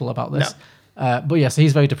terribly subtle about this. But yeah, so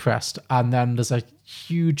he's very depressed. And then there's a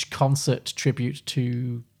huge concert tribute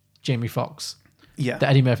to Jamie Foxx Yeah. that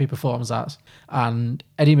Eddie Murphy performs at. And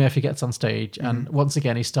Eddie Murphy gets on stage and Mm-hmm. once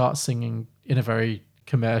again, he starts singing in a very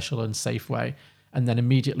commercial and safe way. And then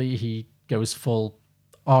immediately he goes full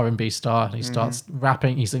R&B star and he starts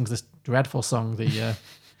rapping. He sings this dreadful song, the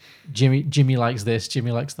Jimmy likes this,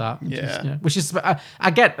 Jimmy likes that. Which is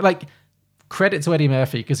I get like credit to Eddie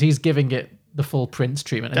Murphy because he's giving it the full Prince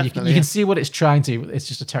treatment. And Definitely, you can yeah. see what it's trying to. It's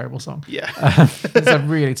just a terrible song. Yeah. It's a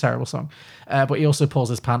really terrible song. But he also pulls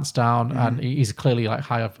his pants down and he's clearly like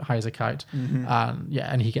high as a kite.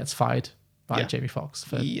 And he gets fired by Yeah. Jamie Foxx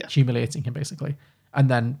for Yeah. humiliating him basically. And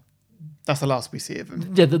then That's the last we see of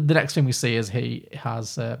him. the next thing we see is he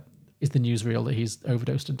has is the newsreel that he's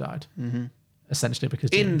overdosed and died. Essentially because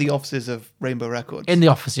In the offices of Rainbow Records. in the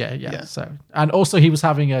office, yeah. Yeah. So, and also he was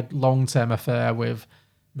having a long-term affair with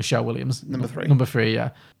Michelle Williams, Number three. number 3,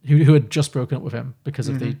 yeah, who had just broken up with him because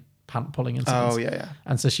of the pant pulling incident. Oh, yeah.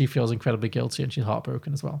 And so she feels incredibly guilty and she's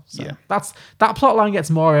heartbroken as well. So Yeah. that plot line gets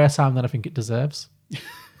more airtime than I think it deserves.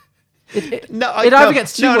 It No, either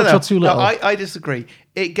gets too much or too little. No, I disagree.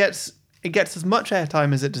 It gets as much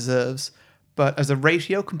airtime as it deserves, but as a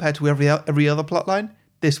ratio compared to every other plot line,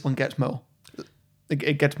 this one gets more.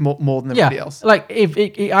 It gets more than everybody else. Like if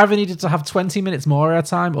it either needed to have 20 minutes more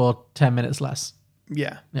airtime or 10 minutes less.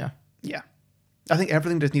 Yeah, Yeah. yeah. I think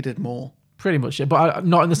everything just needed more. Pretty much, yeah. But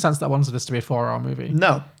not in the sense that I wanted this to be a 4-hour movie.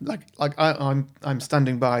 No, like I'm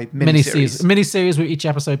standing by miniseries. Miniseries with each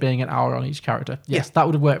episode being an hour on each character. Yes, Yeah. that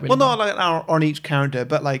would have worked really Well, well. not like an hour on each character,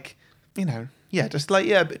 but like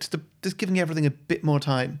just giving everything a bit more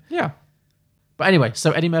time. Yeah. But anyway,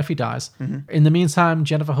 so Eddie Murphy dies. Mm-hmm. In the meantime,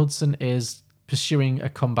 Jennifer Hudson is pursuing a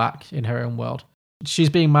comeback in her own world. She's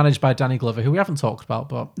being managed by Danny Glover, who we haven't talked about,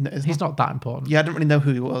 but No, it's he's not that important. Yeah, I didn't really know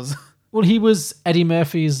who he was. Well, he was Eddie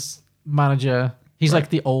Murphy's manager. He's like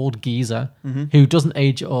the old geezer who doesn't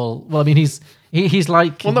age at all. Well, I mean, he's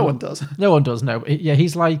like... Mm-hmm. Well, no one does. No one does, no. Yeah,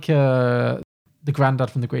 he's like the granddad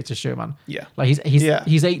from The Greatest Showman. Yeah. Like he's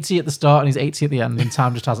 80 at the start and he's 80 at the end, and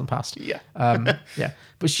time just hasn't passed. Yeah. Yeah.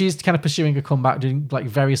 But she's kind of pursuing a comeback, doing like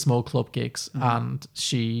very small club gigs, and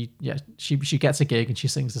she gets a gig and she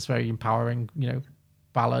sings this very empowering,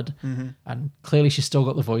 ballad. And clearly she's still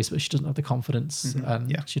got the voice, but she doesn't have the confidence and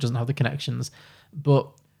Yeah. she doesn't have the connections. But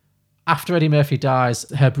after Eddie Murphy dies,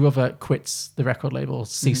 her brother quits the record label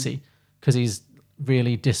CC because he's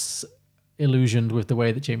really disillusioned with the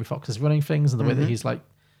way that Jamie Foxx is running things and the way that he's like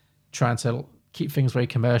trying to keep things very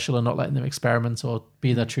commercial and not letting them experiment or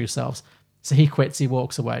be their true selves. So he quits, he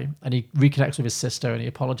walks away, and he reconnects with his sister and he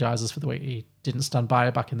apologizes for the way he didn't stand by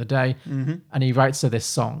her back in the day. And he writes her this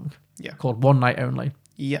song Yeah. called One Night Only,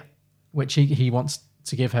 Yeah. which he wants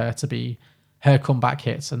to give her to be her comeback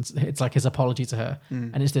hit, and it's like his apology to her.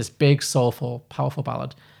 And it's this big, soulful, powerful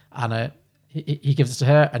ballad. And he gives it to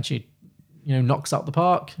her, and she, knocks out the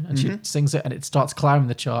park, and she sings it, and it starts climbing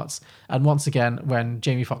the charts. And once again, when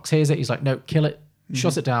Jamie Foxx hears it, he's like, "No, kill it,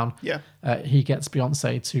 shut it down." Yeah. He gets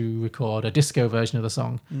Beyonce to record a disco version of the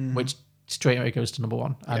song, which straight away goes to number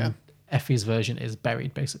 1. And Effie's version is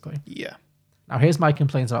buried, basically. Yeah. Now, here's my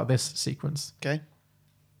complaints about this sequence. Okay.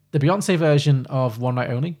 The Beyonce version of One Night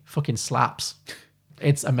Only fucking slaps.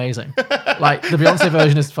 It's amazing. Like, the Beyonce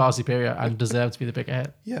version is far superior and deserves to be the bigger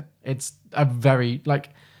hit. Yeah. It's a very, like,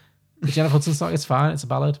 the Jennifer Hudson song is fine. It's a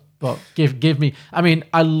ballad. But give me, I mean,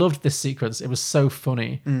 I loved this sequence. It was so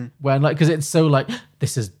funny when, like, because it's so, like,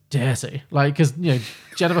 this is dirty. Like, because,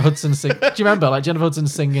 Jennifer Hudson do you remember, like, Jennifer Hudson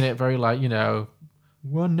singing it very, like,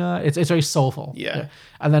 one night. It's very soulful. Yeah.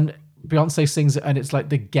 And then Beyonce sings it and it's like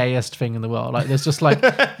the gayest thing in the world. Like there's just like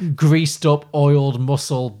greased up, oiled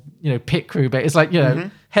muscle, pit crew. But it's like,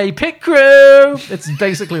 hey, pit crew. It's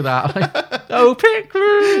basically that. Like, oh, pit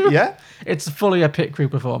crew. Yeah. It's fully a pit crew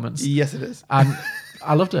performance. Yes, it is. And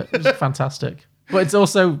I loved it. It was fantastic. But it's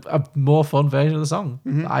also a more fun version of the song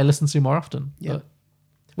that I listen to more often. Yeah. But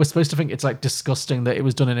we're supposed to think it's like disgusting that it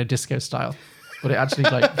was done in a disco style. but it actually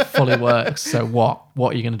like fully works. So what?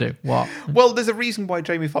 What are you going to do? What? Well, there's a reason why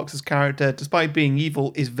Jamie Foxx's character, despite being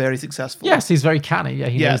evil, is very successful. Yes, he's very canny. Yeah,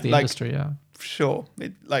 he Yeah, knows the like- industry. Yeah. Sure.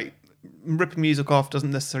 Ripping music off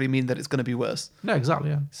doesn't necessarily mean that it's going to be worse. No,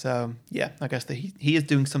 exactly. Yeah. So, yeah, I guess that he is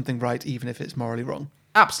doing something right, even if it's morally wrong.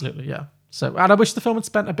 Absolutely. Yeah. So, and I wish the film had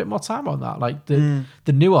spent a bit more time on that, like the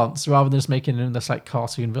nuance, rather than just making him this like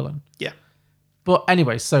cartoon villain. Yeah. But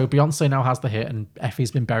anyway, so Beyonce now has the hit, and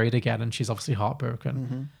Effie's been buried again, and she's obviously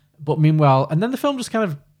heartbroken. But meanwhile, and then the film just kind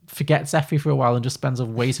of forgets Effie for a while and just spends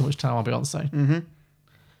way too much time on Beyonce.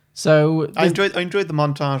 So I enjoyed the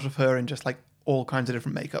montage of her in just like all kinds of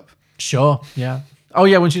different makeup. sure, yeah. Oh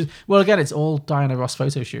yeah, when she's again, it's all Diana Ross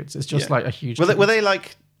photo shoots. It's just Yeah. like a huge.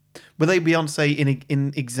 Were they Beyonce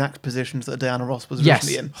in exact positions that Diana Ross was yes,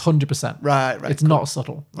 originally in? 100%. Right. It's cool. not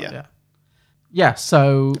subtle. Like, Yeah. Yeah.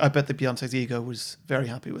 So I bet that Beyonce's ego was very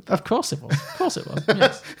happy with that. of course it was. Of course it was.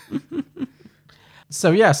 Yes.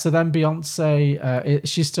 So then Beyonce,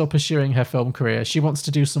 she's still pursuing her film career. She wants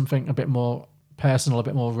to do something a bit more personal, a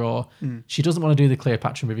bit more raw. She doesn't want to do the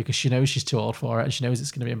Cleopatra movie because she knows she's too old for it and she knows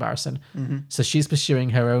it's going to be embarrassing. So she's pursuing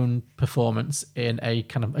her own performance in a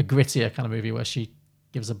kind of a grittier kind of movie where she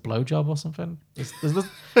gives a blowjob or something.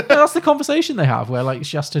 That's the conversation they have where like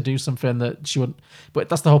she has to do something that she wouldn't. But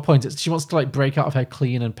that's the whole point. She wants to like break out of her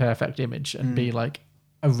clean and perfect image and be like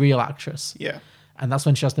a real actress. Yeah. And that's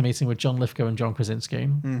when she has the meeting with John Lithgow and John Krasinski,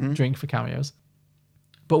 drink for cameos.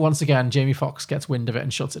 But once again, Jamie Foxx gets wind of it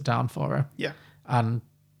and shuts it down for her. Yeah. And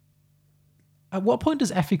at what point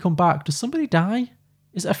does Effie come back? Does somebody die?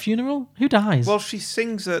 Is it a funeral? Who dies? Well, she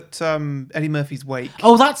sings at Eddie Murphy's wake.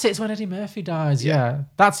 Oh, that's it. It's when Eddie Murphy dies. Yeah.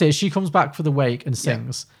 That's it. She comes back for the wake and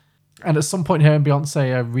sings. And at some point, her and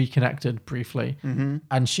Beyonce are reconnected briefly.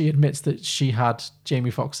 And she admits that she had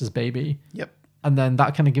Jamie Foxx's baby. Yep. And then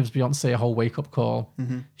that kind of gives Beyonce a whole wake-up call.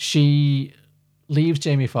 She leaves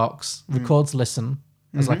Jamie Foxx, records Listen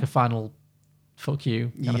as like a final fuck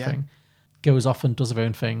you kind of thing. Goes off and does her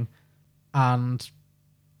own thing. And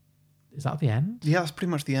is that the end? Yeah, that's pretty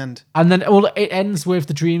much the end. And then it ends with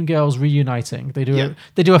the Dreamgirls reuniting. They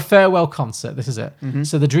do a farewell concert. This is it.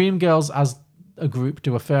 So the Dreamgirls as a group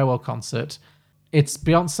do a farewell concert. It's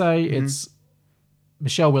Beyonce, it's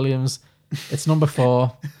Michelle Williams, it's number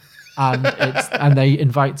 4, and they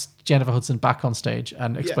invite Jennifer Hudson back on stage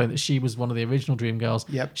and explain that she was one of the original Dreamgirls.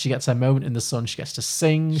 Yep. She gets her moment in the sun. She gets to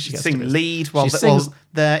sing. She gets to lead while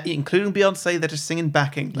they're, including Beyonce, they're just singing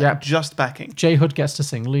backing. Just backing. J Hood gets to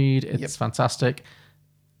sing lead. It's fantastic.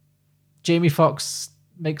 Jamie Foxx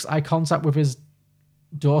makes eye contact with his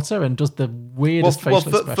daughter and does the weirdest facial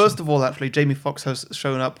expression. First of all, actually, Jamie Foxx has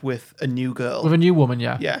shown up with a new girl. With a new woman,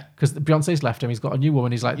 yeah. Yeah. Because Beyonce's left him. He's got a new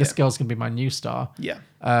woman. He's like, this girl's going to be my new star. Yeah.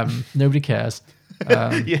 Nobody cares.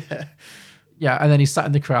 Yeah. Yeah, and then he's sat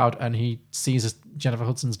in the crowd and he sees Jennifer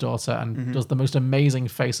Hudson's daughter and does the most amazing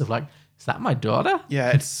face of like, is that my daughter?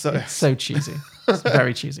 Yeah, it's so cheesy. It's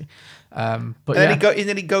very cheesy. But and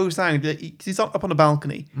then he goes down. He's up on a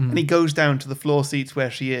balcony, and he goes down to the floor seats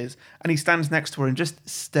where she is, and he stands next to her and just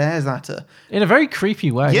stares at her in a very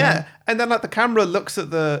creepy way. Yeah, and then like the camera looks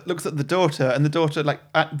at the daughter, and the daughter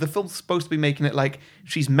the film's supposed to be making it like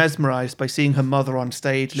she's mesmerized by seeing her mother on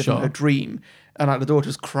stage living her dream, and like the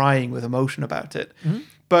daughter's crying with emotion about it.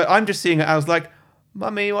 But I'm just seeing it. I was like,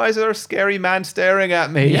 Mummy, why is there a scary man staring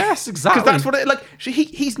at me? Yes, exactly. Because that's what it like.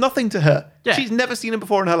 He's nothing to her. Yeah. She's never seen him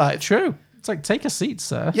before in her life. True. It's like, take a seat,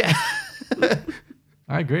 sir. Yeah.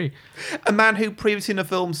 I agree. A man who previously in a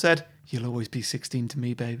film said, "You'll always be 16 to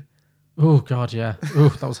me, babe." Oh God, yeah. Oh,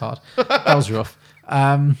 that was hard. That was rough.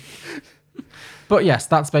 But yes,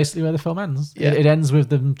 that's basically where the film ends. Yeah. It ends with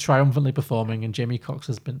them triumphantly performing, and Jamie Foxx.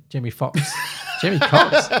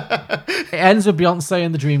 It ends with Beyonce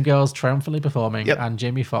and the Dreamgirls triumphantly performing, and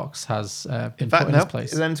Jamie Foxx has been put in his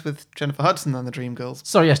place. It ends with Jennifer Hudson and the Dreamgirls.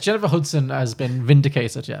 So yes, Jennifer Hudson has been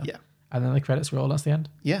vindicated. Yeah. Yeah. And then the credits roll. That's the end.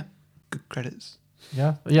 Yeah. Good credits.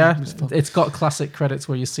 Yeah. It's got classic credits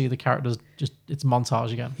where you see the characters it's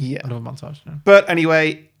montage again. Yeah. Another montage. Yeah. But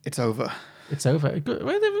anyway, it's over. It's over. A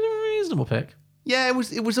reasonable pick. Yeah, it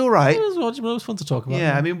was all right. It was fun to talk about.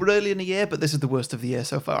 Yeah, I mean, we're early in the year, but this is the worst of the year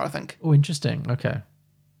so far, I think. Oh, interesting. Okay.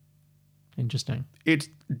 Interesting. It's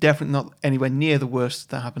definitely not anywhere near the worst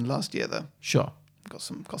that happened last year, though. Sure. Got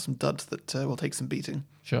some duds that will take some beating.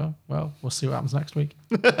 Sure. Well, we'll see what happens next week.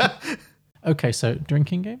 Okay, so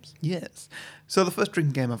drinking games? Yes. So the first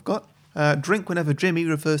drinking game I've got, drink whenever Jimmy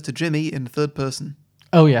refers to Jimmy in the third person.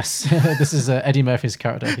 Oh, yes. This is Eddie Murphy's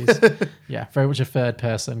character. He's, very much a third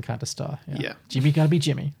person kind of star. Yeah. Jimmy gotta be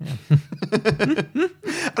Jimmy. Yeah.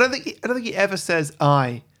 I don't think he ever says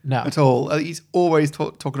I No. at all. He's always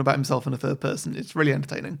talking about himself in the third person. It's really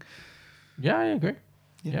entertaining. Yeah, I agree.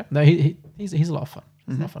 Yeah. No, he's a lot of fun.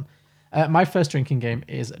 He's a lot of fun. My first drinking game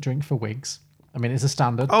is Drink for Wigs. I mean, it's a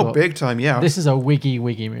standard. Oh, but big time, yeah. This is a wiggy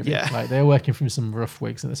movie. Yeah. Like, they're working through some rough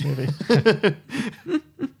wigs in this movie.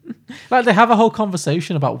 Like, they have a whole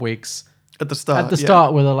conversation about wigs At the start. at the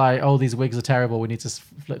start where they're like, oh, these wigs are terrible. We need to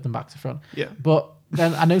flip them back to front. Yeah. But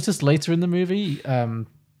then I noticed later in the movie,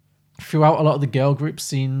 throughout a lot of the girl group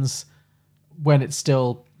scenes, when it's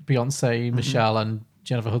still Beyonce, Michelle, and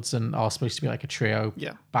Jennifer Hudson are supposed to be like a trio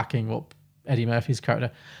Yeah. backing up Eddie Murphy's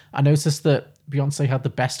character, I noticed that Beyonce had the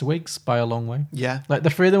best wigs by a long way. Yeah. Like, the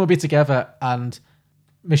three of them would be together, and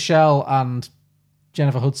Michelle and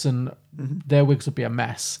Jennifer Hudson, their wigs would be a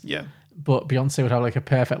mess. Yeah. But Beyonce would have like a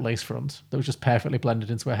perfect lace front that was just perfectly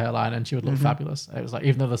blended into her hairline, and she would look fabulous. It was like,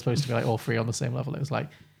 even though they're supposed to be like all three on the same level, it was like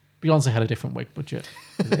Beyonce had a different wig budget.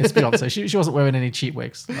 It's Beyonce. She wasn't wearing any cheap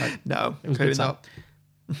wigs. Like, No, it was clearly good time. not.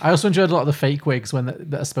 I also enjoyed a lot of the fake wigs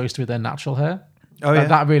that are supposed to be their natural hair. Oh, yeah.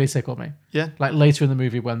 That really tickled me. Yeah. Like later in the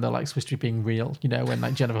movie when they're like supposed to be being real, you know, when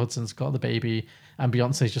like Jennifer Hudson's got the baby and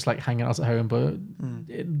Beyonce's just like hanging out at home, but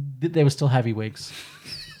they were still heavy wigs.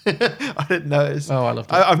 I didn't notice. Oh, I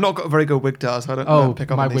loved it. I've not got a very good wig dar, so I don't pick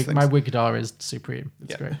up my on these wig, things. my wigdar is supreme.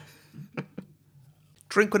 It's Yeah. great.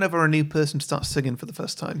 Drink whenever a new person starts singing for the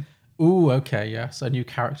first time. Ooh, okay, yeah. So a new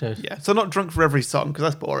character. Yeah, so not drunk for every song because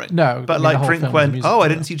that's boring. No, but I mean, the like whole drink film is a when musical, I yeah.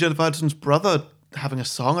 didn't see Jennifer Hudson's brother having a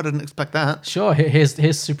song. I didn't expect that. Sure,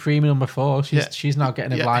 here's Supreme number 4. Yeah. She's now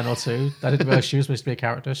getting a Yeah. line or two. I didn't realize she was supposed to be a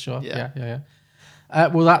character. Sure, Yeah. yeah.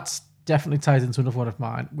 Well, that's definitely ties into another one of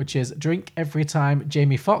mine, which is drink every time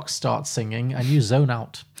Jamie Foxx starts singing and you zone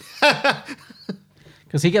out.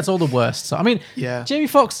 Because he gets all the worst. So I mean, Yeah. Jamie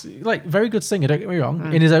Foxx, like, very good singer. Don't get me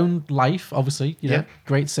wrong. In his own life, obviously, you know, Yeah.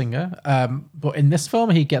 great singer. But in this film,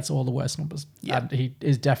 he gets all the worst numbers. Yeah. And he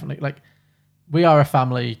is definitely like, we are a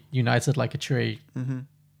family united like a tree.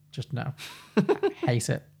 Just no, hate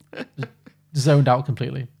it. Zoned out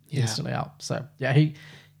completely, Yeah. instantly out. So yeah, he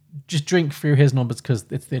just drink through his numbers because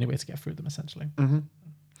it's the only way to get through them, essentially.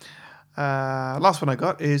 Last one I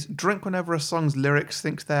got is drink whenever a song's lyrics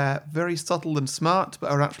thinks they're very subtle and smart, but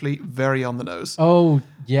are actually very on the nose. Oh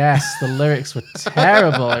yes, the lyrics were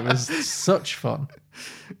terrible. It was such fun.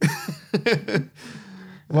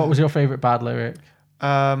 What was your favorite bad lyric?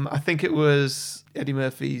 I think it was Eddie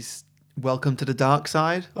Murphy's "Welcome to the Dark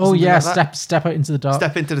Side." or Oh something yeah, like that. step out into the dark.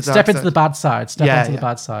 Step into the dark Step into side. the bad side. Step Yeah, into yeah. the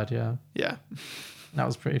bad side. Yeah, Yeah. that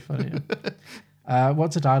was pretty funny. Yeah.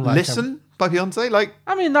 What did I like? Listen by Beyonce. Like,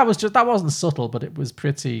 I mean, that wasn't subtle, but it was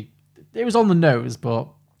pretty. It was on the nose, but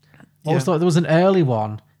I always Yeah. thought there was an early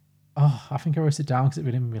one. Oh, I think I wrote it down because it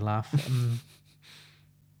really made me laugh.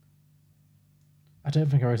 I don't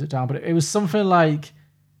think I wrote it down, but it was something like,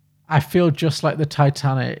 "I feel just like the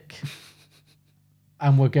Titanic,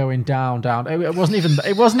 and we're going down, down." It wasn't even.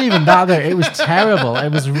 It wasn't even that though. It was terrible.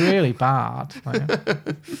 It was really bad.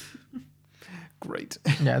 Like, great.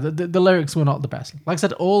 yeah, the lyrics were not the best. Like I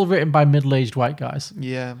said, all written by middle-aged white guys.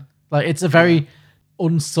 Yeah. Like, it's a very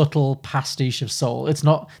unsubtle pastiche of soul. It's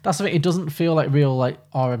not. That's the thing. It doesn't feel like real like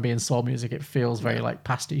R&B and soul music. It feels very like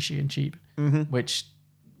pastiche and cheap, which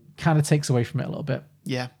kind of takes away from it a little bit.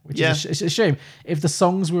 Yeah. Which yeah. is it's a shame. If the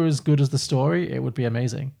songs were as good as the story, it would be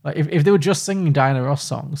amazing. Like if they were just singing Diana Ross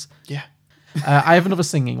songs. Yeah. I have another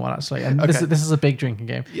singing one actually, and Okay. this is a big drinking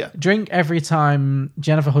game. Yeah. Drink every time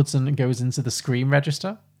Jennifer Hudson goes into the Scream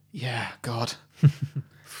register. Yeah. God.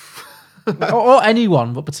 or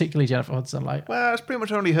anyone, but particularly Jennifer Hudson. Like, Well, it's pretty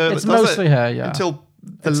much only her. It's that does mostly it her, yeah. Until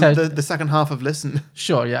It's her- the second half of Listen.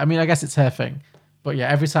 sure, yeah. I mean, I guess it's her thing, but yeah,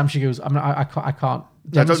 every time she goes, I mean, I can't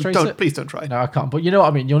No, demonstrate don't, it. please don't try. No, I can't. But you know what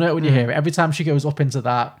I mean. You'll know it when you hear it. Every time she goes up into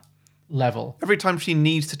that level, Every time she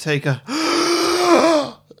needs to take a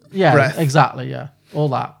yeah, Breath. exactly, yeah, all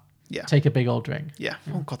that. Yeah. Take a big old drink. Yeah.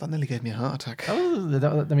 Oh God, that nearly gave me a heart attack.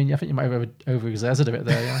 Oh, I mean, I think you might have over-exerted a bit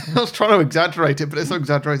there. Yeah. I was trying to exaggerate it, but it's not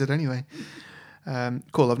exaggerated anyway.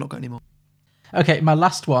 Cool, I've not got any more. Okay, my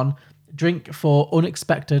last one. Drink for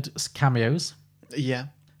unexpected cameos. Yeah.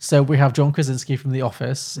 So we have John Krasinski from The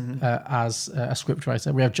Office as a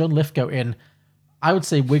scriptwriter. We have John Lithgow in, I would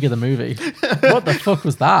say, wig of the movie. What the fuck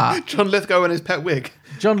was that? John Lithgow and his pet wig.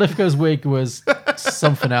 John Lithgow's wig was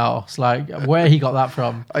something else. Like, where he got that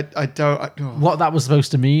from, I don't. Oh. what that was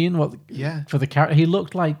supposed to mean, what Yeah. for the character. He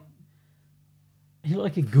looked like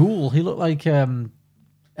a ghoul. He looked like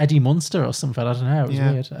Eddie Munster or something. I don't know. It was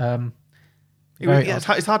Yeah. weird. It was, Very yeah,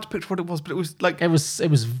 odd. it's hard to picture what it was, but it was like It was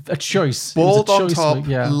a choice. bald it was a on choice top, wig,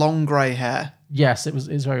 yeah. long grey hair. Yes, it was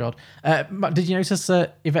very odd. Did you notice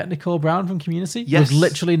Yvette Nicole Brown from Community? Yes. With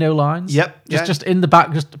literally no lines. Yep, yeah. Just in the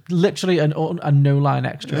back, just literally a no line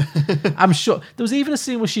extra. I'm sure there was even a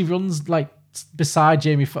scene where she runs like beside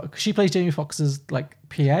Jamie Foxx. She plays Jamie Foxx's like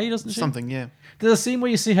PA, doesn't she? Something, yeah. There's a scene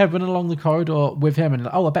where you see her running along the corridor with him, and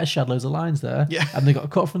I bet she had loads of lines there. Yeah. And they got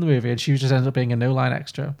cut from the movie, and she just ended up being a no-line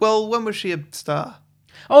extra. Well, when was she a star?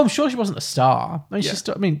 Oh, I'm sure she wasn't a star. I mean, Yeah.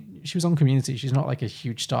 she was on Community. She's not like a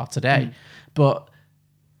huge star today, but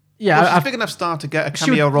yeah, Well, she's I a big enough star to get a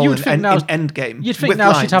She would- cameo role you in, would think now- Endgame. You'd think with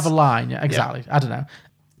now lines. she'd have a line. Yeah, exactly. I don't know.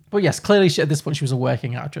 But yes, clearly at this point she was a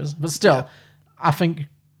working actress. But still, I think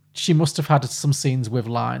she must have had some scenes with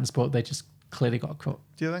lines, but they just clearly got cut.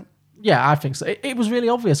 Do you think? Yeah, I think so. It was really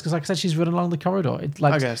obvious because, like I said, she's running along the corridor. It's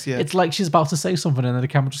like, I guess, yeah. It's like she's about to say something and then the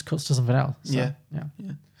camera just cuts to something else. So, Yeah.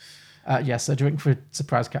 Yes, a drink for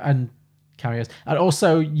surprise and cameos. And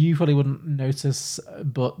also, you probably wouldn't notice,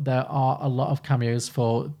 but there are a lot of cameos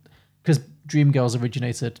because Dreamgirls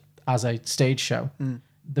originated as a stage show.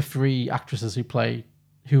 The 3 actresses who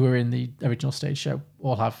were in the original stage show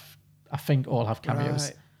all have cameos.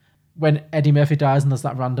 Right. When Eddie Murphy dies and there's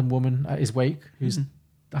that random woman at his wake who's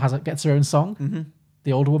gets her own song,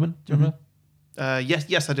 the older woman, do you remember?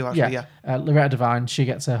 Yes, I do actually. Yeah. Loretta Devine, she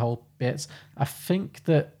gets her whole bits. I think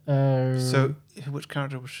that. So, which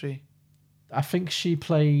character was she? I think she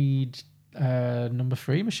played number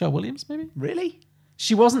 3, Michelle Williams, maybe. Really?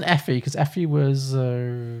 She wasn't Effie because Effie was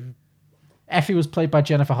played by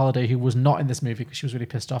Jennifer Holliday, who was not in this movie because she was really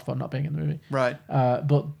pissed off about not being in the movie. Right.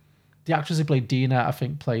 But the actress who played Dina, I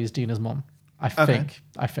think, plays Dina's mom. I think.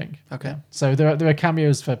 Okay. Yeah. So there are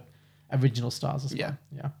cameos for original stars as well. Yeah.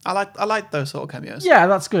 Yeah. I like those sort of cameos. Yeah,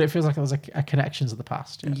 that's good. It feels like there's a connection to the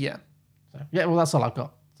past. Yeah. Yeah. So, yeah. Well, that's all I've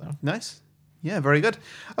got. So. Nice. Yeah, very good.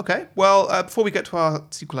 Okay, well, before we get to our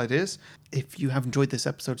sequel ideas, if you have enjoyed this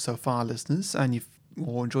episode so far, listeners, and you've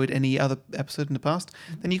or enjoyed any other episode in the past,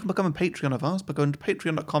 then you can become a Patreon of ours by going to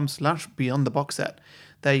patreon.com/beyondtheboxset.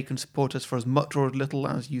 There you can support us for as much or as little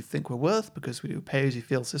as you think we're worth, because we do a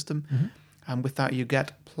pay-as-you-feel system. And with that, you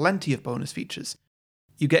get plenty of bonus features.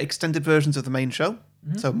 You get extended versions of the main show,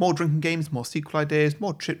 so more drinking games, more sequel ideas,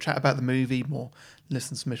 more chit-chat about the movie, more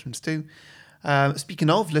listener submissions too. Speaking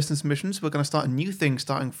of listener submissions, we're going to start a new thing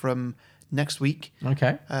starting from next week.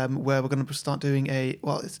 Okay. Where we're going to start doing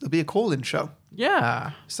it'll be a call-in show.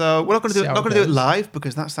 Yeah. So we're not going to See how it do it goes. live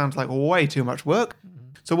because that sounds like way too much work.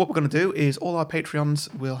 So what we're going to do is all our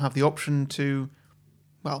Patreons will have the option to,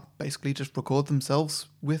 well, basically just record themselves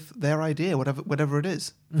with their idea, whatever it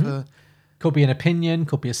is. Could be an opinion,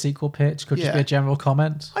 could be a sequel pitch, could just Yeah. be a general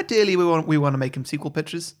comment. Ideally, we want to make them sequel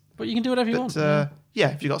pitches. But you can do whatever you But want.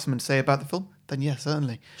 if you've got something to say about the film, then yeah,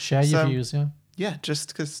 certainly. Share your So, views, yeah. Yeah, just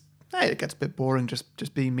because it gets a bit boring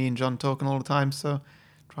just being me and John talking all the time. So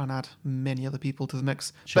try and add many other people to the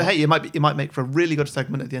mix. Sure. But hey, it might make for a really good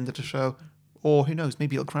segment at the end of the show, or who knows,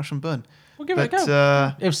 maybe it'll crash and burn. We'll give it a But,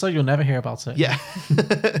 go. If so, you'll never hear about it. Yeah.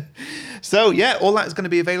 So yeah, all that is going to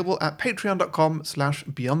be available at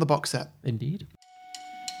patreon.com/beyondtheboxset. Indeed.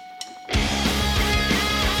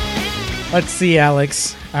 Let's see,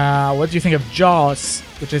 Alex. What do you think of Jaws,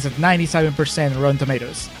 which is at 97% Rotten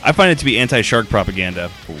Tomatoes? I find it to be anti-shark propaganda.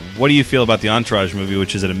 What do you feel about the Entourage movie,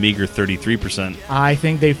 which is at a meager 33%? I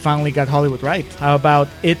think they finally got Hollywood right. How about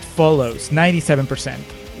It Follows, 97%?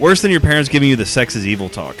 Worse than your parents giving you the sex is evil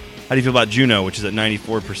talk. How do you feel about Juno, which is at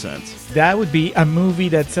 94%? That would be a movie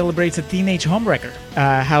that celebrates a teenage homewrecker.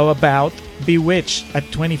 How about Bewitched at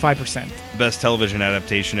 25%? Best television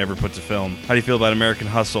adaptation ever put to film. How do you feel about American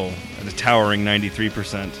Hustle at a towering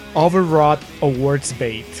 93%? Overwrought awards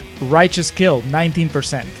bait. Righteous Kill,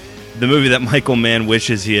 19%. The movie that Michael Mann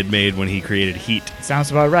wishes he had made when he created Heat. Sounds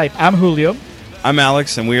about right. I'm Julio. I'm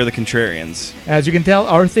Alex, and we are the Contrarians, As you can tell,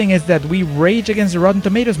 our thing is that we rage against the Rotten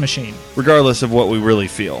Tomatoes machine. regardless of what we really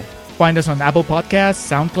feel. Find us on Apple Podcasts,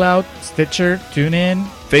 SoundCloud, Stitcher, TuneIn.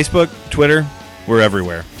 Facebook, Twitter, we're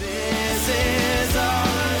everywhere. This is all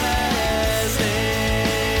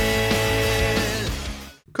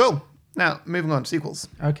Cool. Now moving on to sequels.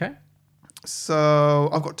 Okay. So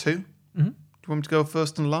I've got 2. Do you want me to go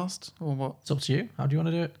first and last, or what? It's up to you. How do you want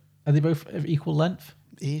to do it? Are they both of equal length?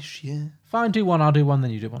 Ish, yeah. Fine, do one, I'll do one, then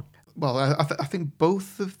you do one. Well, I think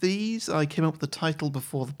both of these I came up with the title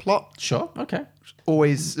before the plot. Sure, okay.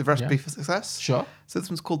 Always a recipe Yeah. for success. Sure. So this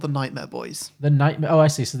one's called The Nightmare Boys. The Nightmare. Oh, I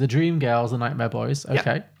see. So the Dream Girls, the Nightmare Boys.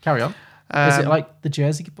 Okay, carry on. Is it like the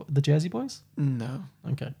Jersey Boys? No.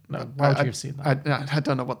 Okay. No. Why would you have seen that? I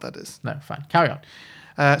don't know what that is. No, fine. Carry on.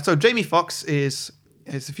 So Jamie Foxx is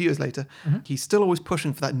a few years later. He's still always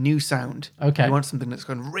pushing for that new sound. Okay. He wants something that's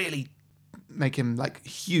going to really make him like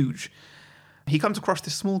huge. He comes across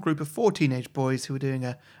this small group of 4 teenage boys who are doing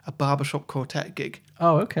a barbershop quartet gig.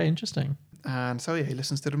 Oh, okay. Interesting. And so, yeah, he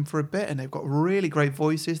listens to them for a bit, and they've got really great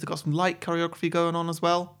voices. They've got some light choreography going on as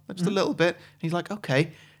well, just a little bit. And he's like,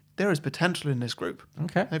 okay, there is potential in this group.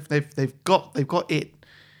 Okay. They've got it.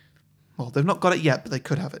 Well, they've not got it yet, but they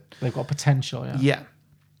could have it. They've got potential, yeah. Yeah.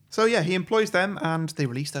 So yeah, he employs them, and they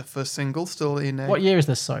released their first single. Still in What year is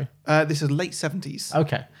this, sorry? this is late 70s.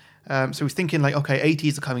 Okay. So he's thinking like, okay,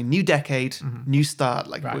 80s are coming, new decade, new start.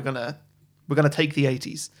 Like Right. we're gonna take the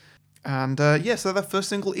 80s. And so their first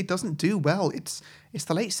single, it doesn't do well. It's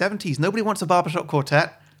the late 70s. Nobody wants a barbershop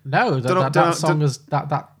quartet. No,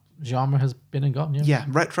 that genre has been and gone, yeah. Yeah,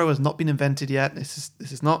 retro has not been invented yet. This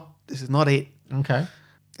is not it. Okay.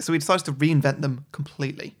 So he decides to reinvent them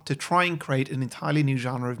completely to try and create an entirely new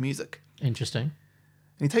genre of music. Interesting.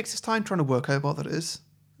 And he takes his time trying to work out what that is,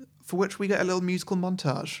 for which we get a little musical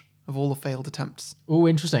montage of all the failed attempts. Oh,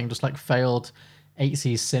 interesting. Just like failed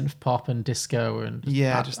 80s synth pop and disco and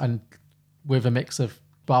and with a mix of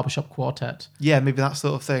barbershop quartet. Yeah, maybe that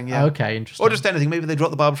sort of thing. Yeah. Okay, interesting. Or just anything. Maybe they drop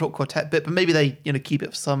the barbershop quartet bit, but maybe they keep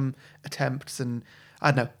it for some attempts. And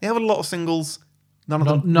I don't know. They have a lot of singles.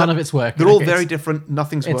 None of it's working. They're all Okay, very it's- different.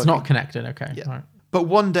 Nothing's working. It's not connected. Okay. Yeah. All right. But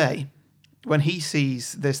one day, when he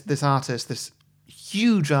sees this artist, this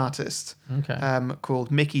huge artist, Okay. called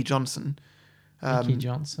Mickey Johnson, Mickey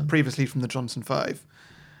Johnson. previously from the Johnson 5,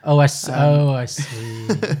 I see.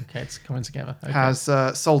 Okay, it's coming together. Okay. has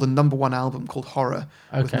sold a #1 album called Horror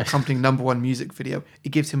with an Okay. accompanying #1 music video. It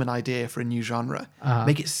gives him an idea for a new genre. Uh-huh.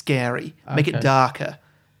 Make it scary. Make it Okay. darker.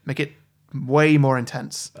 Make it way more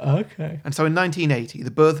intense. Okay. And so in 1980, the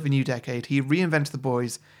birth of a new decade, he reinvents the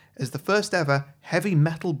Boys as the first ever heavy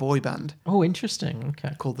metal boy band Oh, interesting.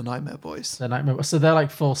 Okay. called the Nightmare Boys. The Nightmare. So they're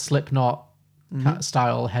like full Slipknot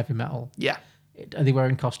style heavy metal. Yeah. Are they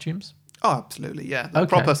wearing costumes? Oh, absolutely. Yeah. They're Okay.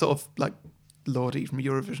 proper sort of like Lordy from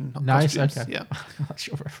Eurovision. Nice. costumes. Okay. Yeah. That's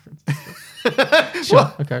your reference.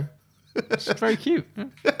 Sure. Okay. It's very cute.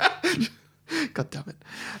 God damn it.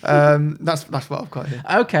 That's what I've got here.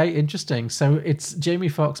 Okay, interesting. So it's Jamie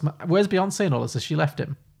Foxx. Where's Beyonce in all this? Has she left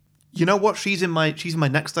him? You know what? She's in my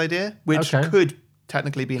next idea, which Okay. could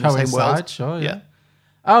technically be in the same world. Coincide, sure. Yeah.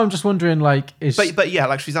 Oh, I'm just wondering, like, is But yeah,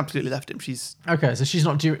 like she's absolutely left him. She's okay? So she's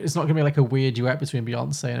not due. It's not gonna be like a weird duet between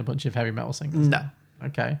Beyonce and a bunch of heavy metal singers. no.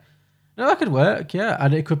 Okay. No, that could work, yeah,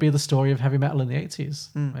 and it could be the story of heavy metal in the 80s,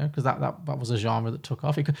 because that was a genre that took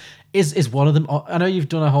off. It could, is one of them. I know you've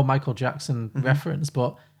done a whole Michael Jackson reference,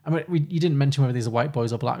 but I mean, you didn't mention whether these are white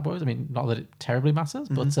boys or black boys. I mean, not that it terribly matters,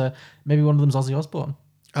 but maybe one of them's Ozzy Osbourne.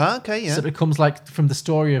 Okay, yeah. So it becomes like from the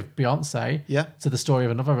story of Beyonce Yeah. to the story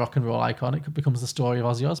of another rock and roll icon. It becomes the story of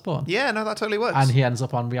Ozzy Osbourne, Yeah, no, that totally works. and he ends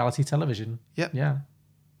up on reality television. Yep. Yeah,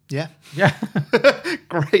 yeah. yeah.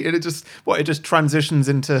 Great. And it just transitions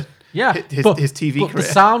into Yeah, his TV but career. the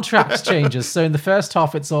soundtrack changes. So in the first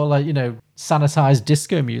half, it's all like, sanitized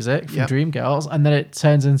disco music from Yep. Dreamgirls, and then it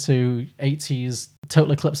turns into 80s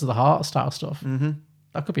Total Eclipse of the Heart style stuff. Mm-hmm.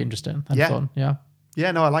 That could be interesting and Yeah. fun. Yeah,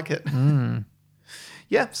 Yeah, no, I like it.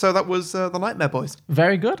 Yeah, so that was the Nightmare Boys.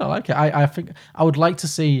 very good. I like it. I think I would like to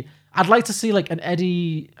see. I'd like to see like an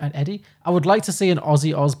Eddie. I would like to see an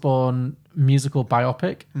Ozzy Osbourne musical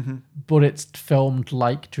biopic, but it's filmed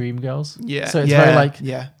like Dreamgirls. Yeah. so it's very like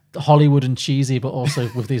yeah. Hollywood and cheesy, but also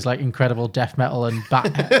with these like incredible death metal and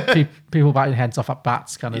people batting heads off at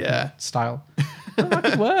bats kind of Yeah. style. Oh, that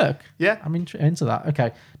could work. Yeah. I'm into that. Okay,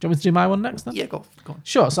 do you want me to do my one next then? Yeah, go on.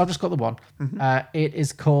 Sure. So I've just got the one. It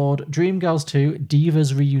is called Dreamgirls 2: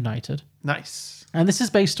 Divas Reunited. Nice. And this is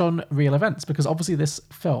based on real events because obviously this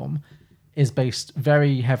film is based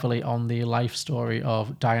very heavily on the life story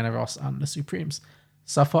of Diana Ross and the Supremes.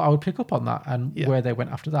 So I thought I would pick up on that and where they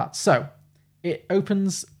went after that. So it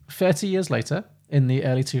opens 30 years later in the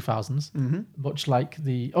early 2000s, much like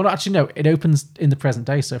the... Oh, no, actually, no. It opens in the present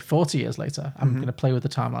day, so 40 years later. I'm going to play with the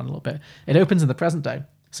timeline a little bit. It opens in the present day,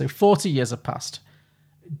 so 40 years have passed.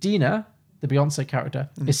 Dina, the Beyonce character,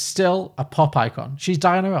 is still a pop icon. She's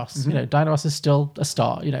Diana Ross. Diana Ross is still a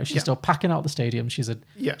star. She's still packing out the stadium. She's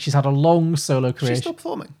had a long solo career. She's still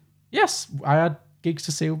performing. Yes, I had gigs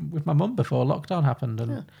to see with my mum before lockdown happened,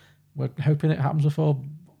 and we're hoping it happens before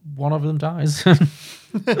one of them dies.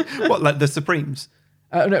 What, like the Supremes?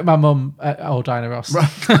 No, my mum, Diana Ross.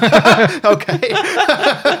 Okay.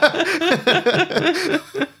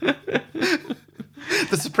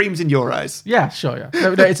 The Supremes in your eyes. Yeah, sure, yeah.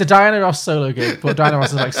 No, it's a Diana Ross solo gig, but Diana Ross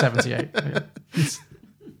is like 78. Yeah.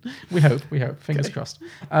 We hope. Fingers crossed.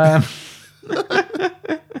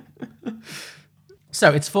 So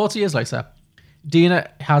it's 40 years later. Dina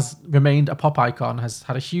has remained a pop icon, has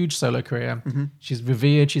had a huge solo career. She's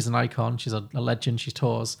revered, she's an icon, she's a legend, she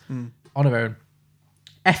tours on her own.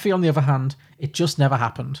 Effie, on the other hand, it just never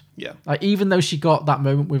happened. Yeah. Like, even though she got that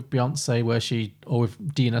moment with Beyonce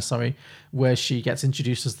with Dina, where she gets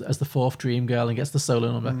introduced as the fourth dream girl and gets the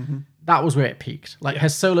solo number, that was where it peaked. Like, her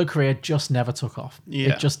solo career just never took off.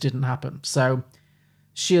 Yeah. It just didn't happen. So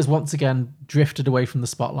she has once again drifted away from the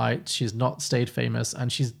spotlight. She's not stayed famous,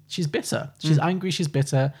 and she's bitter. She's angry. She's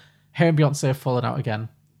bitter. Her and Beyonce have fallen out again.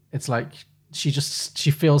 It's like she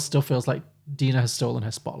still feels like Dina has stolen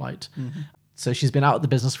her spotlight. So she's been out of the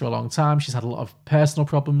business for a long time. She's had a lot of personal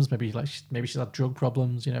problems. Maybe she's had drug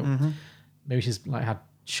problems. You know, maybe she's like had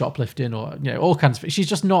shoplifting or all kinds of. She's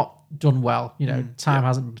just not done well. Time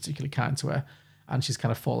hasn't been particularly kind to her, and she's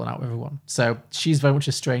kind of fallen out with everyone. So she's very much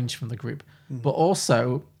estranged from the group. But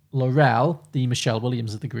also Laurel, the Michelle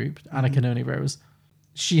Williams of the group, Anna Canoni Rose,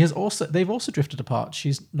 they've also drifted apart.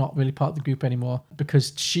 She's not really part of the group anymore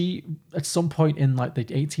because she, at some point in like the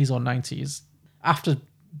 80s or 90s, after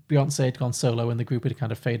Beyonce had gone solo and the group had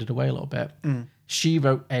kind of faded away a little bit, she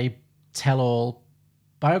wrote a tell-all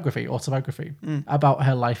autobiography about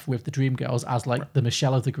her life with the Dreamgirls as like the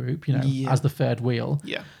Michelle of the group, as the third wheel.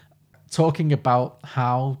 Yeah. Talking about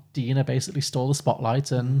how Dina basically stole the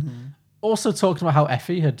spotlight and also talking about how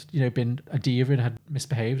Effie had, been a diva and had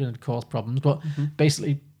misbehaved and had caused problems, but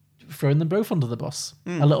basically throwing them both under the bus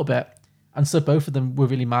a little bit. And so both of them were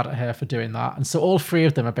really mad at her for doing that. And so all three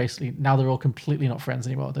of them are basically, now they're all completely not friends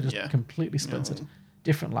anymore. They're just completely splintered,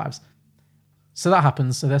 different lives. So that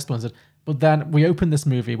happens. So they're splintered. But then we open this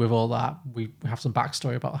movie with all that. We have some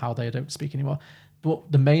backstory about how they don't speak anymore.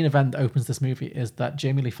 But the main event that opens this movie is that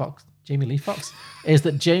Jamie Lee Foxx's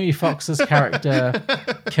character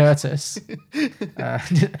Curtis.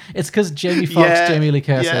 It's because Jamie Foxx, Jamie Lee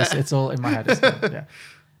Curtis. It's all in my head.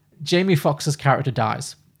 Jamie Foxx's character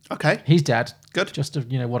dies. Okay. He's dead. Good. Just of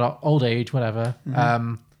old age, whatever.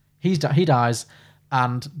 He dies,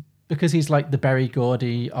 and because he's like the Berry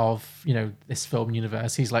Gordy of this film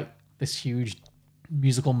universe, he's like this huge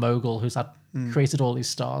musical mogul who's created all these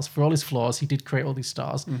stars. For all his flaws, he did create all these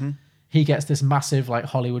stars. He gets this massive like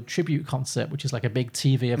Hollywood tribute concert, which is like a big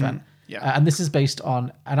TV event. And this is based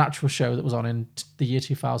on an actual show that was on in the year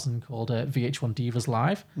 2000 called VH1 Divas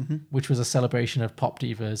Live, which was a celebration of pop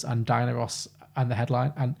divas, and Diana Ross and the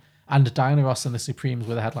headline and Diana Ross and the Supremes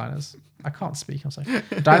were the headliners. I can't speak, I'm sorry.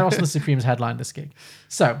 Diana Ross and the Supremes headlined this gig.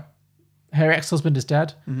 So her ex-husband is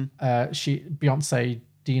dead. Beyonce,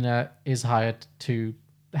 Dina, is hired to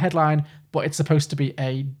headline, but it's supposed to be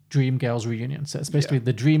a Dreamgirls reunion. So it's supposed to be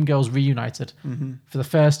the Dreamgirls reunited for the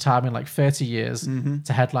first time in like 30 years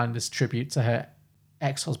to headline this tribute to her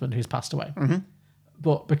ex-husband who's passed away.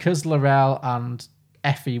 But because Laurel and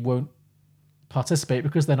Effie won't participate,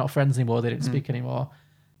 because they're not friends anymore, they don't speak anymore,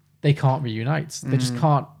 they can't reunite. They just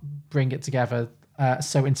can't bring it together.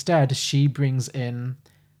 So instead, she brings in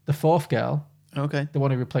the fourth girl, Okay. the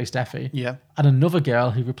one who replaced Effie, Yeah. and another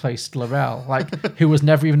girl who replaced Laurel, who was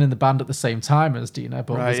never even in the band at the same time as Dina,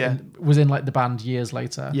 but was in like the band years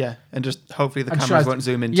later. Yeah, and just hopefully the And cameras tries- won't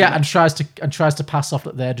zoom in. Yeah, and tries to pass off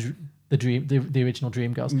that they're the original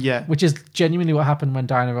Dreamgirls. Yeah. Which is genuinely what happened when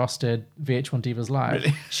Diana Ross did VH1 Divas Live.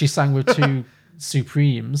 Really? She sang with two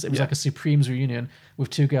Supremes. It was like a Supremes reunion with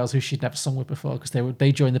two girls who she'd never sung with before because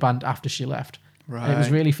they joined the band after she left. Right. And it was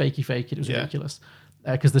really fakey. It was ridiculous.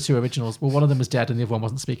 Because the two originals, one of them was dead and the other one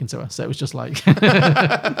wasn't speaking to her. So it was just like,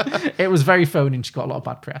 it was very phony and she got a lot of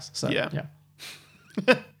bad press. So, yeah.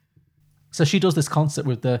 So she does this concert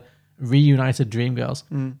with the reunited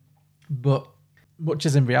Dreamgirls. But much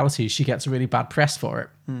as in reality, she gets really bad press for it.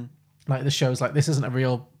 Like the show's like, this isn't a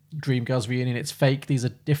real Dreamgirls reunion. It's fake. These are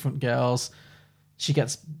different girls. She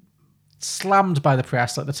gets slammed by the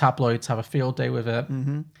press. Like the tabloids have a field day with it.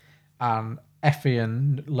 And Effie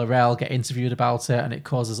and Laurel get interviewed about it, and it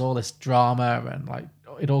causes all this drama, and like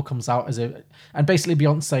it all comes out and basically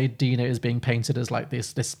Beyonce Dina is being painted as like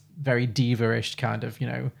this very diva-ish kind of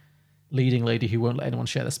leading lady who won't let anyone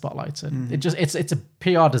share the spotlight, and it's a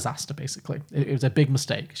PR disaster basically. It was a big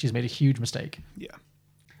mistake. She's made a huge mistake. Yeah.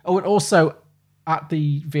 Oh, and also at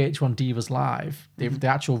the VH1 Divas Live, the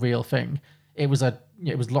actual real thing, it was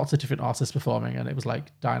lots of different artists performing, and it was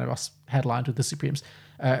like Diana Ross headlined with the Supremes.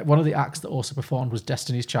 One of the acts that also performed was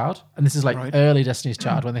Destiny's Child, and this is like early Destiny's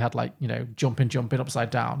Child when they had like jumping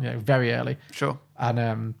upside down, very early. Sure.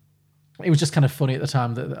 And it was just kind of funny at the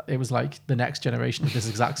time that it was like the next generation of this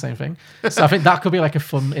exact same thing. So I think that could be like a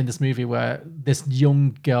fun in this movie where this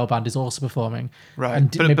young girl band is also performing. Right.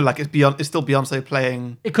 And But like it's still Beyonce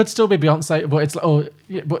playing. it could still be Beyonce, but it's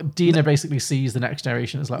like, but Dina basically sees the next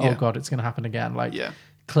generation. It's like, oh God, it's going to happen again. Like,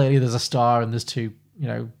 clearly there's a star and there's two,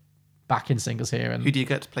 backing singers here. And Who do you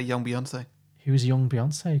get to play young Beyonce? who's young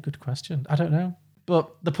Beyonce? Good question. I don't know.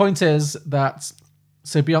 But the point is that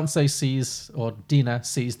So Beyonce sees, or Dina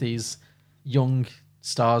sees these young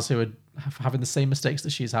stars who are having the same mistakes that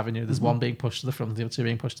she's having. You know, there's one being pushed to the front, the other two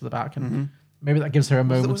being pushed to the back, and maybe that gives her a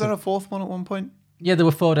moment. Was there a fourth one at one point? Yeah, there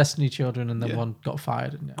were 4 Destiny Children, and then one got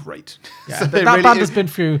fired. And, Great. Yeah, So that it really band is- has been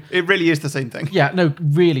through. It really is the same thing. Yeah, no,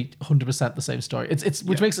 really, 100% the same story. It's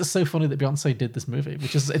which makes it so funny that Beyonce did this movie,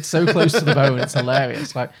 which is it's so close to the bone. It's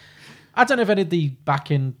hilarious. Like, I don't know if any of the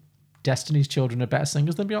back in Destiny's Children are better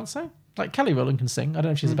singers than Beyonce. Like Kelly Rowland can sing. I don't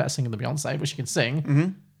know if she's a better singer than Beyonce, but she can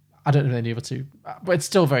sing. I don't know any other two, but it's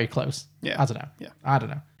still very close. Yeah. I don't know. Yeah. I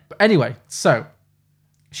don't know. But anyway, so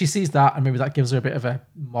she sees that, and maybe that gives her a bit of a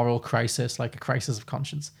moral crisis, like a crisis of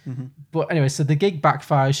conscience. But anyway, so the gig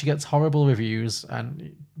backfires. She gets horrible reviews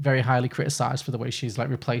and very highly criticized for the way she's like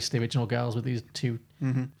replaced the original girls with these 2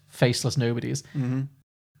 faceless nobodies.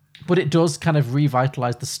 But it does kind of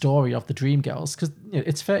revitalize the story of the Dream Girls, because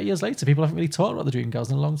it's 30 years later. People haven't really talked about the Dream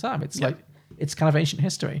Girls in a long time. It's like it's kind of ancient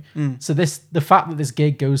history. So the fact that this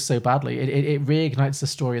gig goes so badly, it reignites the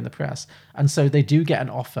story in the press, and so they do get an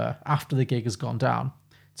offer after the gig has gone down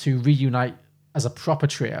to reunite as a proper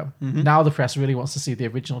trio. Now the press really wants to see the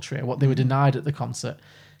original trio, what they were denied at the concert,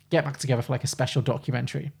 get back together for like a special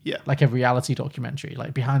documentary, like a reality documentary,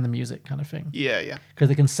 like behind the music kind of thing. Yeah. Because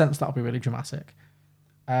they can sense that'll be really dramatic.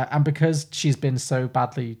 And because she's been so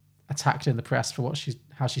badly attacked in the press for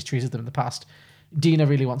how she's treated them in the past, Dina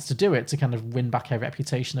really wants to do it to kind of win back her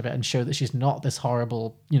reputation a bit and show that she's not this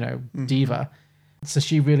horrible, diva. So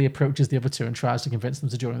she really approaches the other two and tries to convince them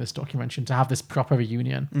to join this documentary, to have this proper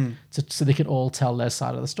reunion, so they can all tell their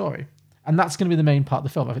side of the story. And that's going to be the main part of the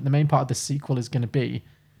film. I think the main part of this sequel is going to be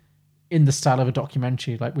in the style of a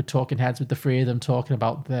documentary, like with talking heads, with the 3 of them talking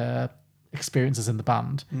about their experiences in the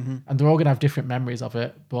band, and they're all going to have different memories of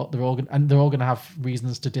it, but they're all going to have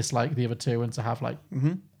reasons to dislike the other 2 and to have like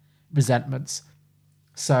resentments.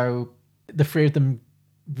 So the 3 of them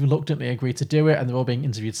reluctantly agree to do it, and they're all being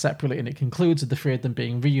interviewed separately, and it concludes with the 3 of them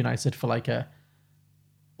being reunited for like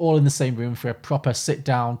all in the same room for a proper sit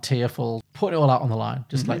down, tearful, put it all out on the line,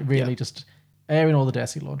 just like really just airing all the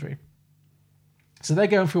dirty laundry. So they're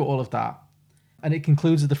going through all of that, and it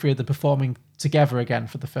concludes with the 3 of them performing together again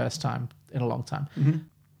for the first time in a long time,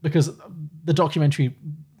 because the documentary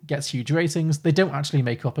gets huge ratings. They don't actually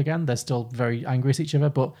make up again. They're still very angry at each other,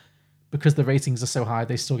 but because the ratings are so high,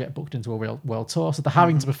 they still get booked into a real world tour. So they're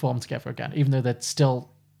having to perform together again, even though they still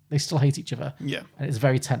hate each other. Yeah. And it's a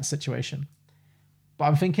very tense situation. But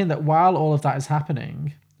I'm thinking that while all of that is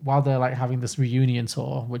happening, while they're like having this reunion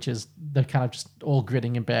tour, which is they're kind of just all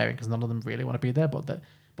grinning and bearing because none of them really want to be there, but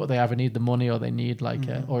they either need the money or they need like,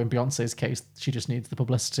 or in Beyonce's case, she just needs the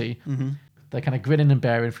publicity. They're kind of grinning and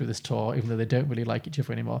bearing through this tour, even though they don't really like each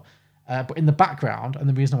other anymore. But in the background, and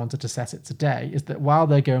the reason I wanted to set it today, is that while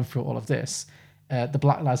they're going through all of this, the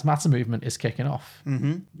Black Lives Matter movement is kicking off,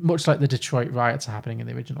 much like the Detroit riots are happening in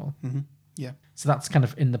the original. Yeah. So that's kind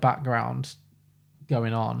of in the background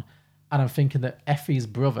going on. And I'm thinking that Effie's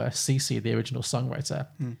brother, Cece, the original songwriter,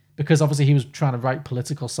 because obviously he was trying to write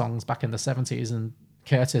political songs back in the 70s and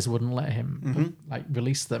Curtis wouldn't let him like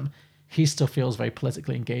release them. He still feels very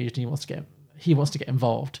politically engaged and he wants to get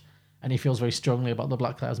involved. And he feels very strongly about the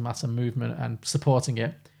Black Lives Matter movement and supporting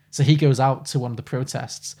it. So he goes out to one of the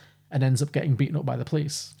protests and ends up getting beaten up by the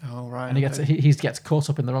police. Oh, right. And he gets caught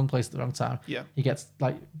up in the wrong place at the wrong time. Yeah. He gets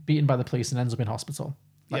like beaten by the police and ends up in hospital.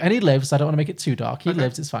 And he lives. I don't want to make it too dark. He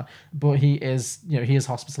lives. It's fine. But he is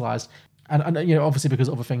hospitalized. And obviously because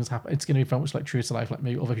other things happen, it's going to be very much like true to life. Like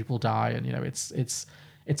maybe other people die, and it's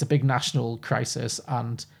a big national crisis.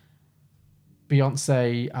 And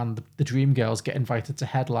Beyonce and the Dream Girls get invited to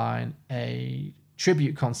headline a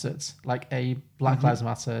tribute concert, like a Black Lives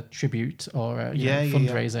Matter tribute or a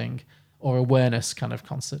fundraising or awareness kind of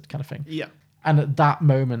concert kind of thing. Yeah. And at that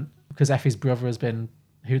moment, because Effie's brother has been,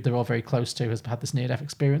 who they're all very close to, has had this near-death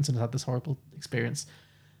experience and has had this horrible experience,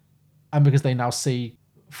 and because they now see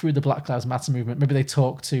through the Black Lives Matter movement, maybe they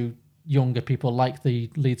talk to younger people like the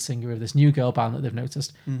lead singer of this new girl band that they've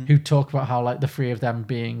noticed, who talk about how like the 3 of them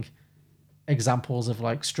being examples of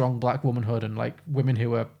like strong Black womanhood and like women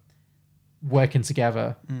who are working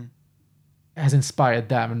together has inspired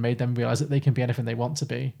them and made them realize that they can be anything they want to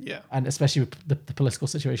be. Yeah. And especially with the political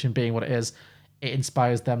situation being what it is, it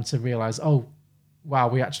inspires them to realize, oh, wow,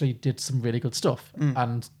 we actually did some really good stuff.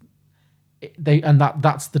 And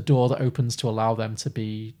that's the door that opens to allow them to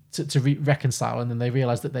be to reconcile. And then they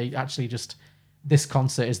realize that they actually this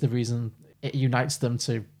concert is the reason it unites them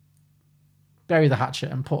to bury the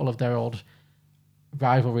hatchet and put all of their old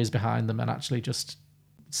rivalries behind them and actually just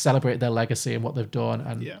celebrate their legacy and what they've done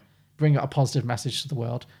and bring out a positive message to the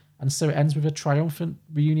world. And so it ends with a triumphant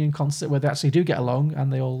reunion concert where they actually do get along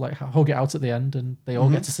and they all like hug it out at the end and they all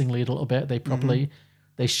get to sing lead a little bit. They properly,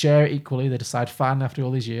 they share it equally. They decide, fine, after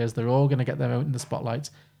all these years, they're all going to get their own in the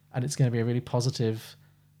spotlight and it's going to be a really positive,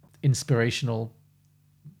 inspirational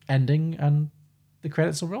ending and the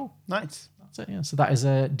credits will roll. Nice. That's it, yeah. So that is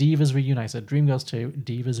Divas Reunited. Dreamgirls 2,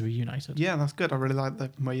 Divas Reunited. Yeah, that's good. I really like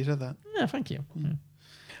the way you did that. Yeah, thank you. Yeah.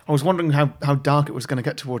 I was wondering how dark it was going to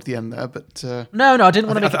get towards the end there, but No, I didn't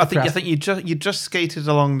want to make it I think depressing. you just skated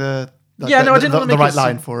along the I didn't want to make the right it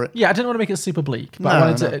line for it. Yeah, I didn't want to make it super bleak, but No, I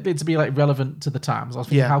wanted it to be like relevant to the times. I was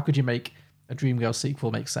thinking, Yeah. how could you make a Dreamgirls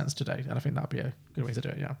sequel make sense today? And I think that'd be a good way to do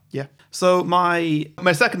it. Yeah. Yeah. So my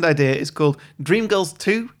second idea is called Dreamgirls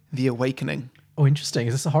 2: The Awakening. Oh, interesting.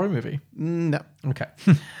 Is this a horror movie? No. Okay.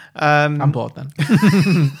 I'm bored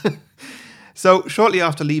then. So shortly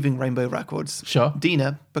after leaving Rainbow Records, Sure.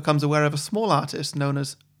 Dina becomes aware of a small artist known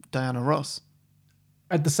as Diana Ross.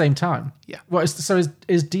 At the same time. Yeah. What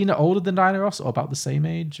is Dina older than Diana Ross or about the same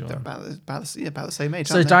age? Or? They're about the same age.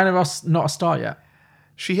 So aren't is they? Diana Ross not a star yet?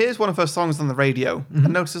 She hears one of her songs on the radio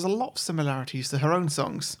and notices a lot of similarities to her own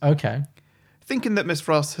songs. Okay. Thinking that Miss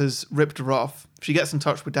Ross has ripped her off, she gets in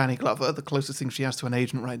touch with Danny Glover, the closest thing she has to an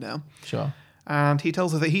agent right now. Sure. And he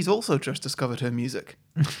tells her that he's also just discovered her music.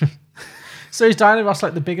 So is Diana Ross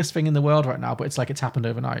like the biggest thing in the world right now, but it's like it's happened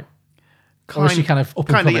overnight? Or is she kind of up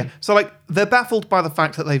and coming? Yeah. So, like, they're baffled by the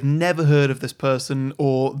fact that they've never heard of this person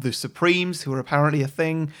or the Supremes, who are apparently a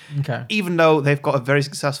thing, Okay. even though they've got a very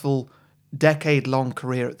successful decade-long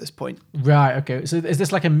career at this point. Right, okay. So is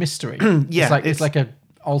this like a mystery? Yeah, It's like a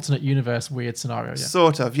alternate universe weird scenario, yeah.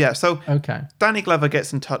 Sort of, yeah. So, Okay. Danny Glover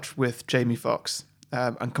gets in touch with Jamie Foxx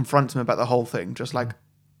and confronts him about the whole thing, just like,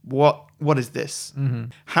 what is this? Mm-hmm.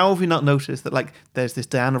 How have you not noticed that, like, there's this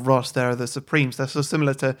Diana Ross, there are the Supremes, they're so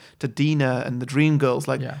similar to Dina and the Dreamgirls,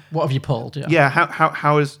 like, Yeah. What have you pulled? Yeah. yeah,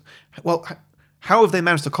 how have they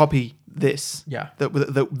managed to copy this? Yeah.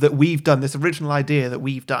 That we've done, this original idea that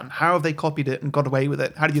we've done. How have they copied it and got away with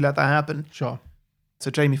it? How did you let that happen? Sure. So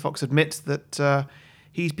Jamie Foxx admits that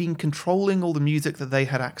he's been controlling all the music that they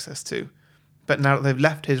had access to, but now that they've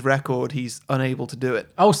left his record, he's unable to do it.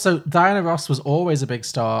 Oh, so Diana Ross was always a big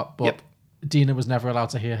star, but Yep. Dina was never allowed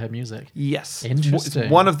to hear her music. Yes, Interesting.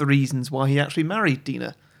 It's one of the reasons why he actually married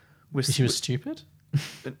Dina. She was stupid?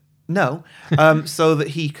 No, so that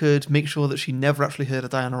he could make sure that she never actually heard a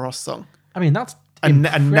Diana Ross song. I mean, that's And-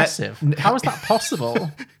 impressive. How is that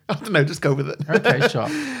possible? I don't know, just go with it. Okay, sure.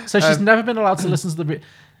 So she's never been allowed to listen to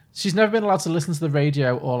she's never been allowed to listen to the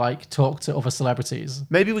radio or like talk to other celebrities.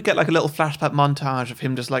 Maybe we get like a little flashback montage of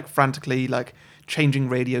him just like frantically like changing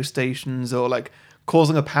radio stations or like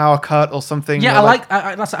causing a power cut or something. Yeah, or,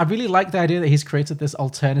 I really like the idea that he's created this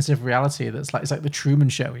alternative reality that's like it's like the Truman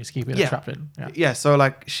Show. He's keeping Yeah. it trapped in. Yeah. Yeah, so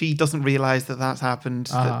like she doesn't realize that that's happened.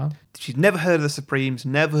 Uh-huh. That she's never heard of the Supremes,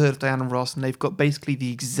 never heard of Diana Ross, and they've got basically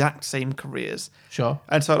the exact same careers. Sure.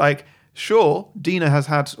 And so like, sure, Dina has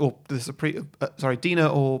had, or Dina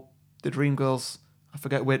or the Dreamgirls, I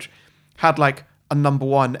forget which, had like a number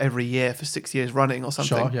one every year for 6 years running or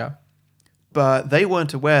something. Sure. Yeah. But they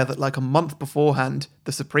weren't aware that like a month beforehand,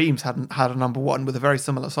 the Supremes hadn't had a number one with a very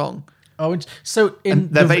similar song. Oh, so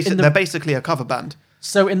They're basically a cover band.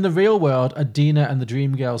 So in the real world, are Dina and the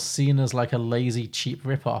Dreamgirls seen as like a lazy, cheap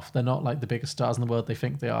rip-off? They're not like the biggest stars in the world they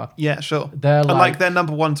think they are. Yeah, sure. They're and like- like their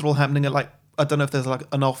number ones are all happening at like, I don't know if there's like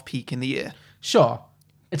an off peak in the year. Sure.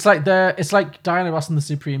 It's like Diana Ross and the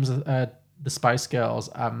Supremes, the Spice Girls,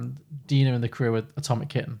 and Dina and the crew with Atomic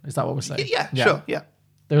Kitten. Is that what we're saying? Yeah, sure. Yeah.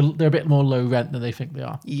 They're a bit more low rent than they think they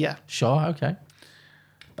are. Yeah. Sure, okay.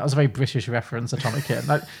 That was a very British reference, Atomic Kitten.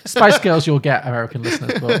 Like, Spice Girls, you'll get American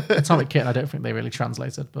listeners, but Atomic Kitten, I don't think they really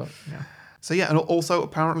translated, but yeah. So yeah, and also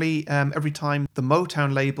apparently every time the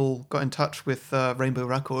Motown label got in touch with Rainbow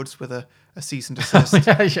Records with a cease and desist,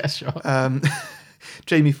 yeah, sure.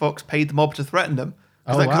 Jamie Foxx paid the mob to threaten them.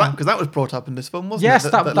 Oh, wow. Because that was brought up in this film, wasn't Yes,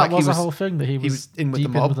 it? that like, was a whole thing that he was in with deep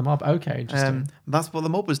the mob. in with the mob. Okay, interesting. That's what the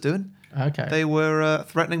mob was doing. Okay. They were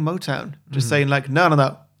threatening Motown, just saying like,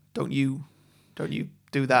 no, don't you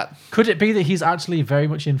do that. Could it be that he's actually very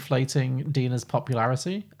much inflating Dina's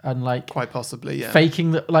popularity and like Quite possibly, yeah.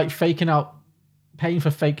 faking out, paying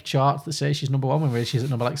for fake charts that say she's number one when really she's at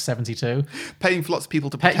number like 72. Paying for lots of people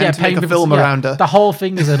to pretend to make a people- film around her. The whole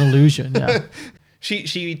thing is an illusion. Yeah.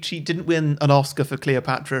 She didn't win an Oscar for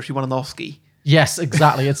Cleopatra. She won an Oscar. Yes,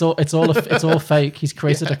 exactly. It's all fake. He's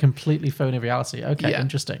created a completely phony reality. Okay, Yeah.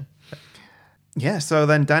 interesting. Yeah, so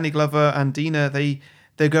then Danny Glover and Dina, they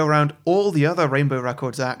go around all the other Rainbow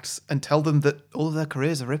Records acts and tell them that all of their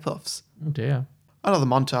careers are rip-offs. Oh dear. Another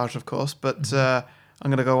montage, of course, but I'm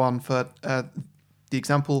going to go on for the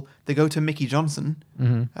example, they go to Mickey Johnson,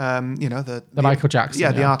 the Michael Jackson,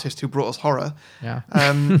 the yeah. artist who brought us horror, Yeah.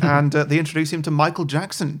 and they introduce him to Michael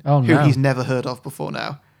Jackson, Oh, who no. he's never heard of before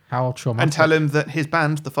now, How traumatic. and tell him that his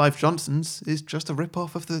band, the Five Johnsons, is just a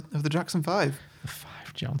rip-off of the Jackson 5.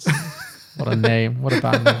 Five Johnson. What a name. What a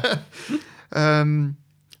band name.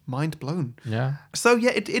 Mind blown. Yeah. So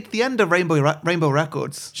yeah, it's the end of Rainbow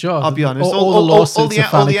Records. Sure. I'll be honest. All the lawsuits are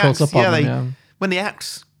finally caught up on them, yeah. When the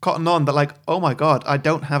acts cotton on that, like, oh my god, I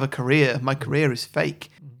don't have a career. My career is fake,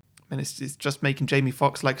 and it's just making Jamie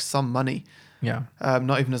Foxx like some money. Yeah.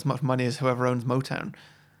 Not even as much money as whoever owns Motown.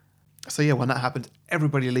 So yeah, when that happens,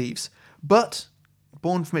 everybody leaves. But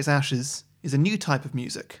born from its ashes is a new type of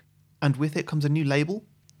music, and with it comes a new label,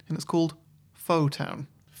 and it's called Faux-Town.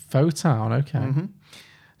 Faux-Town, okay.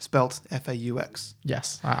 Spelt F-A-U-X.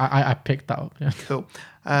 Yes, I picked that up. Yeah. Cool.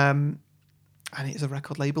 And it's a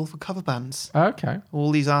record label for cover bands. Okay.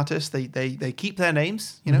 All these artists, they keep their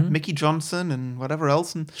names, Mickey Johnson and whatever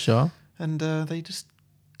else, and Sure. they just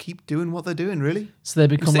keep doing what they're doing, really. So they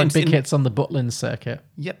become like big in- hits on the Butlin circuit.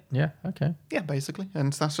 Yep. Yeah. Okay. Yeah, basically.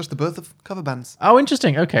 And that's just the birth of cover bands. Oh,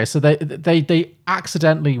 interesting. Okay, so they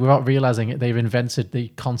accidentally, without realizing it, they've invented the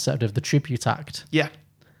concept of the tribute act. Yeah.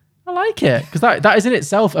 I like it because that is in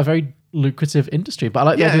itself a very lucrative industry. But I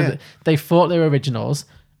like the Yeah, idea yeah. that they thought they were originals,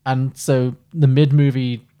 and so the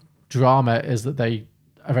mid-movie drama is that they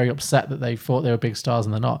are very upset that they thought they were big stars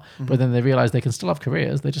and they're not. But then they realize they can still have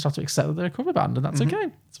careers. They just have to accept that they're a cover band, and that's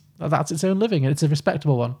okay. That's its own living, and it's a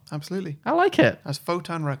respectable one. Absolutely. I like it. That's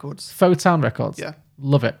Faux-Town Records. Faux-Town Records. Yeah.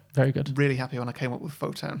 Love it. Very good. Really happy when I came up with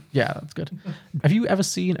Faux-Town. Yeah, that's good. Have you ever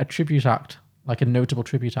seen a tribute act, like a notable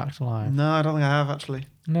tribute act live? No, I don't think I have, actually.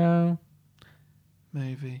 No.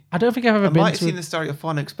 Maybe. I don't think I've ever I been might have to seen the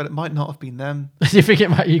Stereophonics, but it might not have been them. You think it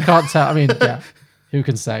might? You can't tell. I mean, yeah. Who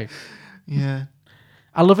can say? Yeah.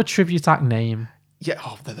 I love a tribute act name. Yeah,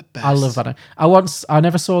 oh, they're the best. I love that name. I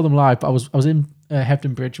never saw them live, but I was in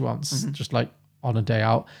Hebden Bridge once, just like on a day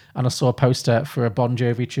out, and I saw a poster for a Bon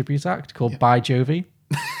Jovi tribute act called By Jovi.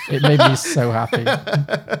 It made me so happy.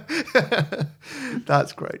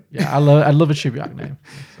 That's great. Yeah, I love a tribute act name.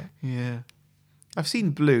 Yeah. I've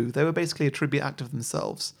seen Blue. They were basically a tribute act of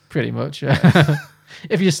themselves. Pretty much, yeah.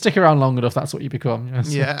 If you stick around long enough, that's what you become.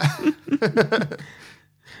 Yes. Yeah.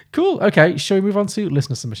 Cool. Okay, shall we move on to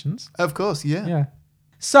listener submissions? Of course, yeah. Yeah.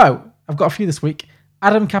 So, I've got a few this week.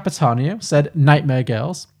 Adam Capitano said Nightmare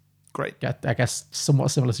Girls. Great. Yeah, I guess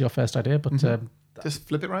somewhat similar to your first idea, but Just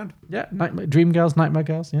flip it around. yeah, Dream Girls, Nightmare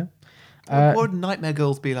Girls, yeah. What would Nightmare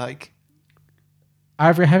Girls be like?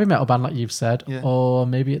 Either a heavy metal band, like you've said, Yeah. or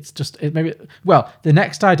maybe it's just, well, the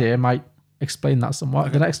next idea might explain that somewhat.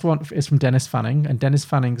 Okay. The next one is from Dennis Fanning, and Dennis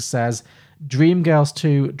Fanning says Dream Girls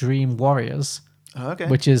 2 Dream Warriors, Oh, okay.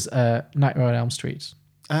 which is Nightmare on Elm Street.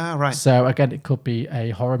 Ah, right. So again, it could be a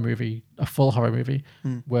horror movie, a full horror movie,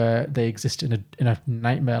 where they exist in a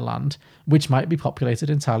nightmare land, which might be populated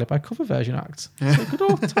entirely by cover version acts. So it could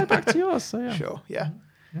all tie back to yours. So yeah. Sure, yeah.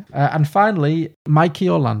 And finally, Mikey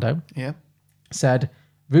Orlando Yeah. said,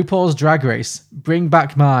 RuPaul's Drag Race, bring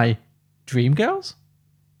back my Dream Girls?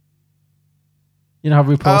 You know how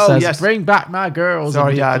RuPaul says, yes. bring back my girls. in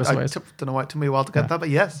Sorry, yeah, ridiculous ways. don't know why it took me a while to get that, but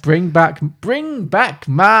yes. Bring back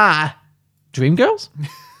my Dream Girls?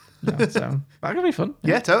 Yeah, so that could be fun.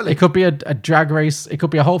 Yeah, totally. It could be a drag race. It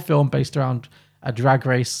could be a whole film based around a drag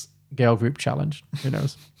race girl group challenge. Who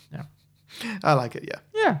knows? Yeah. I like it, yeah.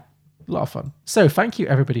 Yeah. A lot of fun. So thank you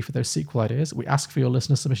everybody for those sequel ideas. We ask for your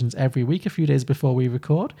listener submissions every week, a few days before we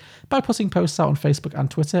record, by putting posts out on Facebook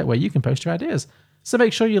and Twitter where you can post your ideas. So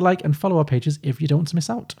make sure you like and follow our pages if you don't want to miss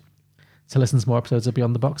out. To listen to more episodes of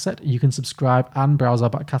Beyond the Box Set, you can subscribe and browse our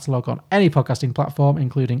back catalogue on any podcasting platform,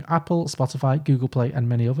 including Apple, Spotify, Google Play, and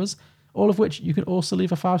many others, all of which you can also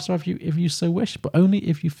leave a 5-star review if you so wish, but only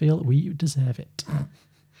if you feel we deserve it.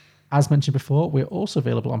 As mentioned before, we're also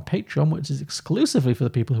available on Patreon, which is exclusively for the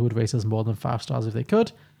people who would rate us more than 5 stars if they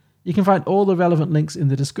could. You can find all the relevant links in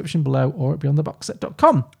the description below or at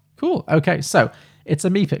beyondtheboxset.com. Cool. Okay, so it's a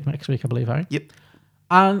me pick next week, I believe, Harry. Yep.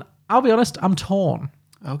 And I'll be honest, I'm torn.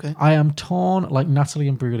 Okay. I am torn like Natalie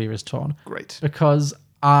and Imbruglia is torn. Great. Because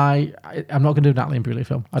I'm not going to do a Natalie and Imbruglia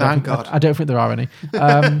film. Thank God. I don't think there are any.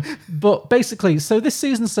 But basically, so this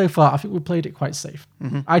season so far, I think we played it quite safe.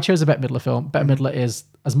 I chose a Bette Midler film. Bette Midler is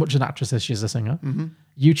as much an actress as she's a singer.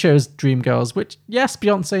 You chose Dreamgirls, which, yes,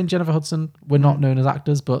 Beyonce and Jennifer Hudson were not known as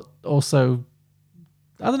actors, but also,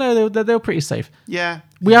 I don't know, they were pretty safe. Yeah.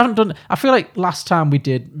 We haven't done, I feel like last time we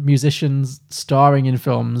did musicians starring in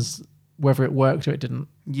films, whether it worked or it didn't.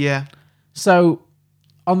 Yeah. So,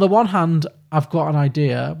 on the one hand, I've got an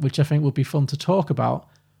idea, which I think would be fun to talk about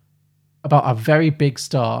a very big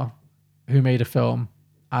star who made a film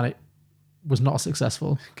and it was not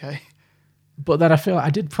successful. Okay. But then I feel I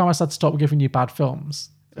did promise I'd stop giving you bad films.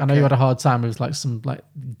 I know you had a hard time with like some like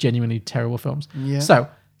genuinely terrible films. Yeah. So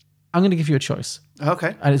I'm going to give you a choice.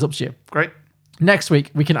 Okay. And it's up to you. Great. Next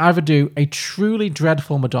week, we can either do a truly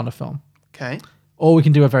dreadful Madonna film Okay. or we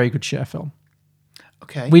can do a very good Cher film.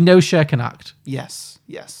 Okay. We know Cher can act. Yes.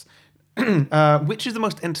 Which is the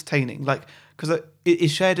most entertaining? Like, because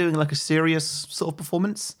is Cher doing like a serious sort of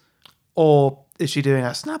performance, or is she doing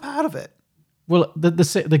a snap out of it? Well,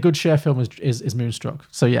 the good Cher film is Moonstruck.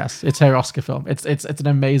 So yes, it's her Oscar film. It's an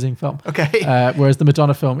amazing film. Okay. Whereas the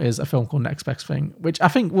Madonna film is a film called Next Best Thing, which I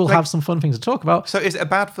think we'll have some fun things to talk about. So is it a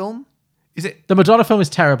bad film? Is it? The Madonna film is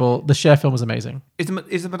terrible. The Cher film is amazing. Is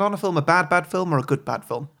the Madonna film a bad film or a good bad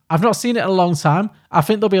film? I've not seen it in a long time. I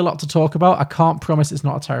think there'll be a lot to talk about. I can't promise it's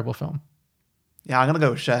not a terrible film. Yeah, I'm gonna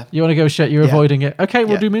go with Cher. You want to go shit? You're avoiding it. Okay,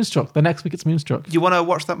 we'll Yeah. do Moonstruck. The next week it's Moonstruck. You want to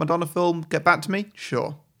watch that Madonna film? Get back to me.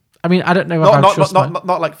 Sure. I mean, I don't know if I trust Not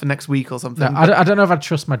like for next week or something. No, I don't know if I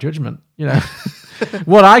trust my judgment. You know,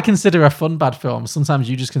 what I consider a fun bad film, sometimes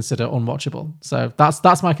you just consider unwatchable. So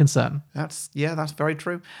that's my concern. That's very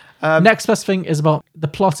true. Next best thing is about the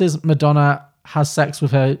plot is Madonna has sex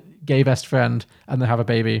with her gay best friend and they have a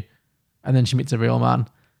baby, and then she meets a real man,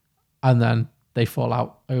 and then they fall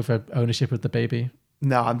out over ownership of the baby.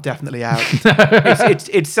 No, I'm definitely out.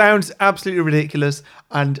 It sounds absolutely ridiculous,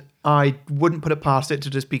 and I wouldn't put it past it to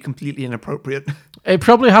just be completely inappropriate. It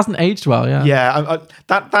probably hasn't aged well. Yeah. Yeah,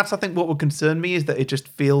 that's I think what would concern me is that it just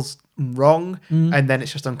feels wrong, and then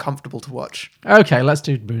it's just uncomfortable to watch. Okay, let's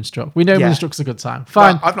do Moonstruck. We know Yeah. Moonstruck's a good time.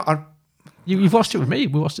 Fine. I've You've watched it with me.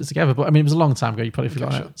 We watched it together, but I mean, it was a long time ago. You probably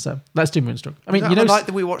forgot it. So let's do Moonstruck. I mean, you know, like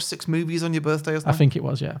that we watched 6 movies on your birthday or something. I think it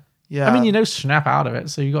was, yeah. Yeah. I mean, you know, snap out of it,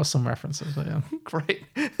 so you got some references, but yeah. Great.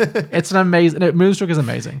 It's an amazing. No, Moonstruck is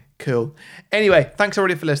amazing. Cool. Anyway, thanks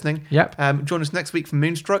already for listening. Yep. Join us next week for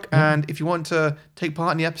Moonstruck, and if you want to take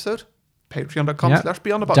part in the episode, patreon.com Yep.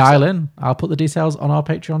 /beyondthebox. Dial in. I'll put the details on our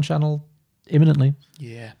Patreon channel imminently.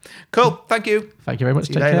 Yeah. Cool. Thank you. Thank you very much.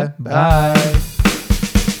 See you Take later. care. Bye.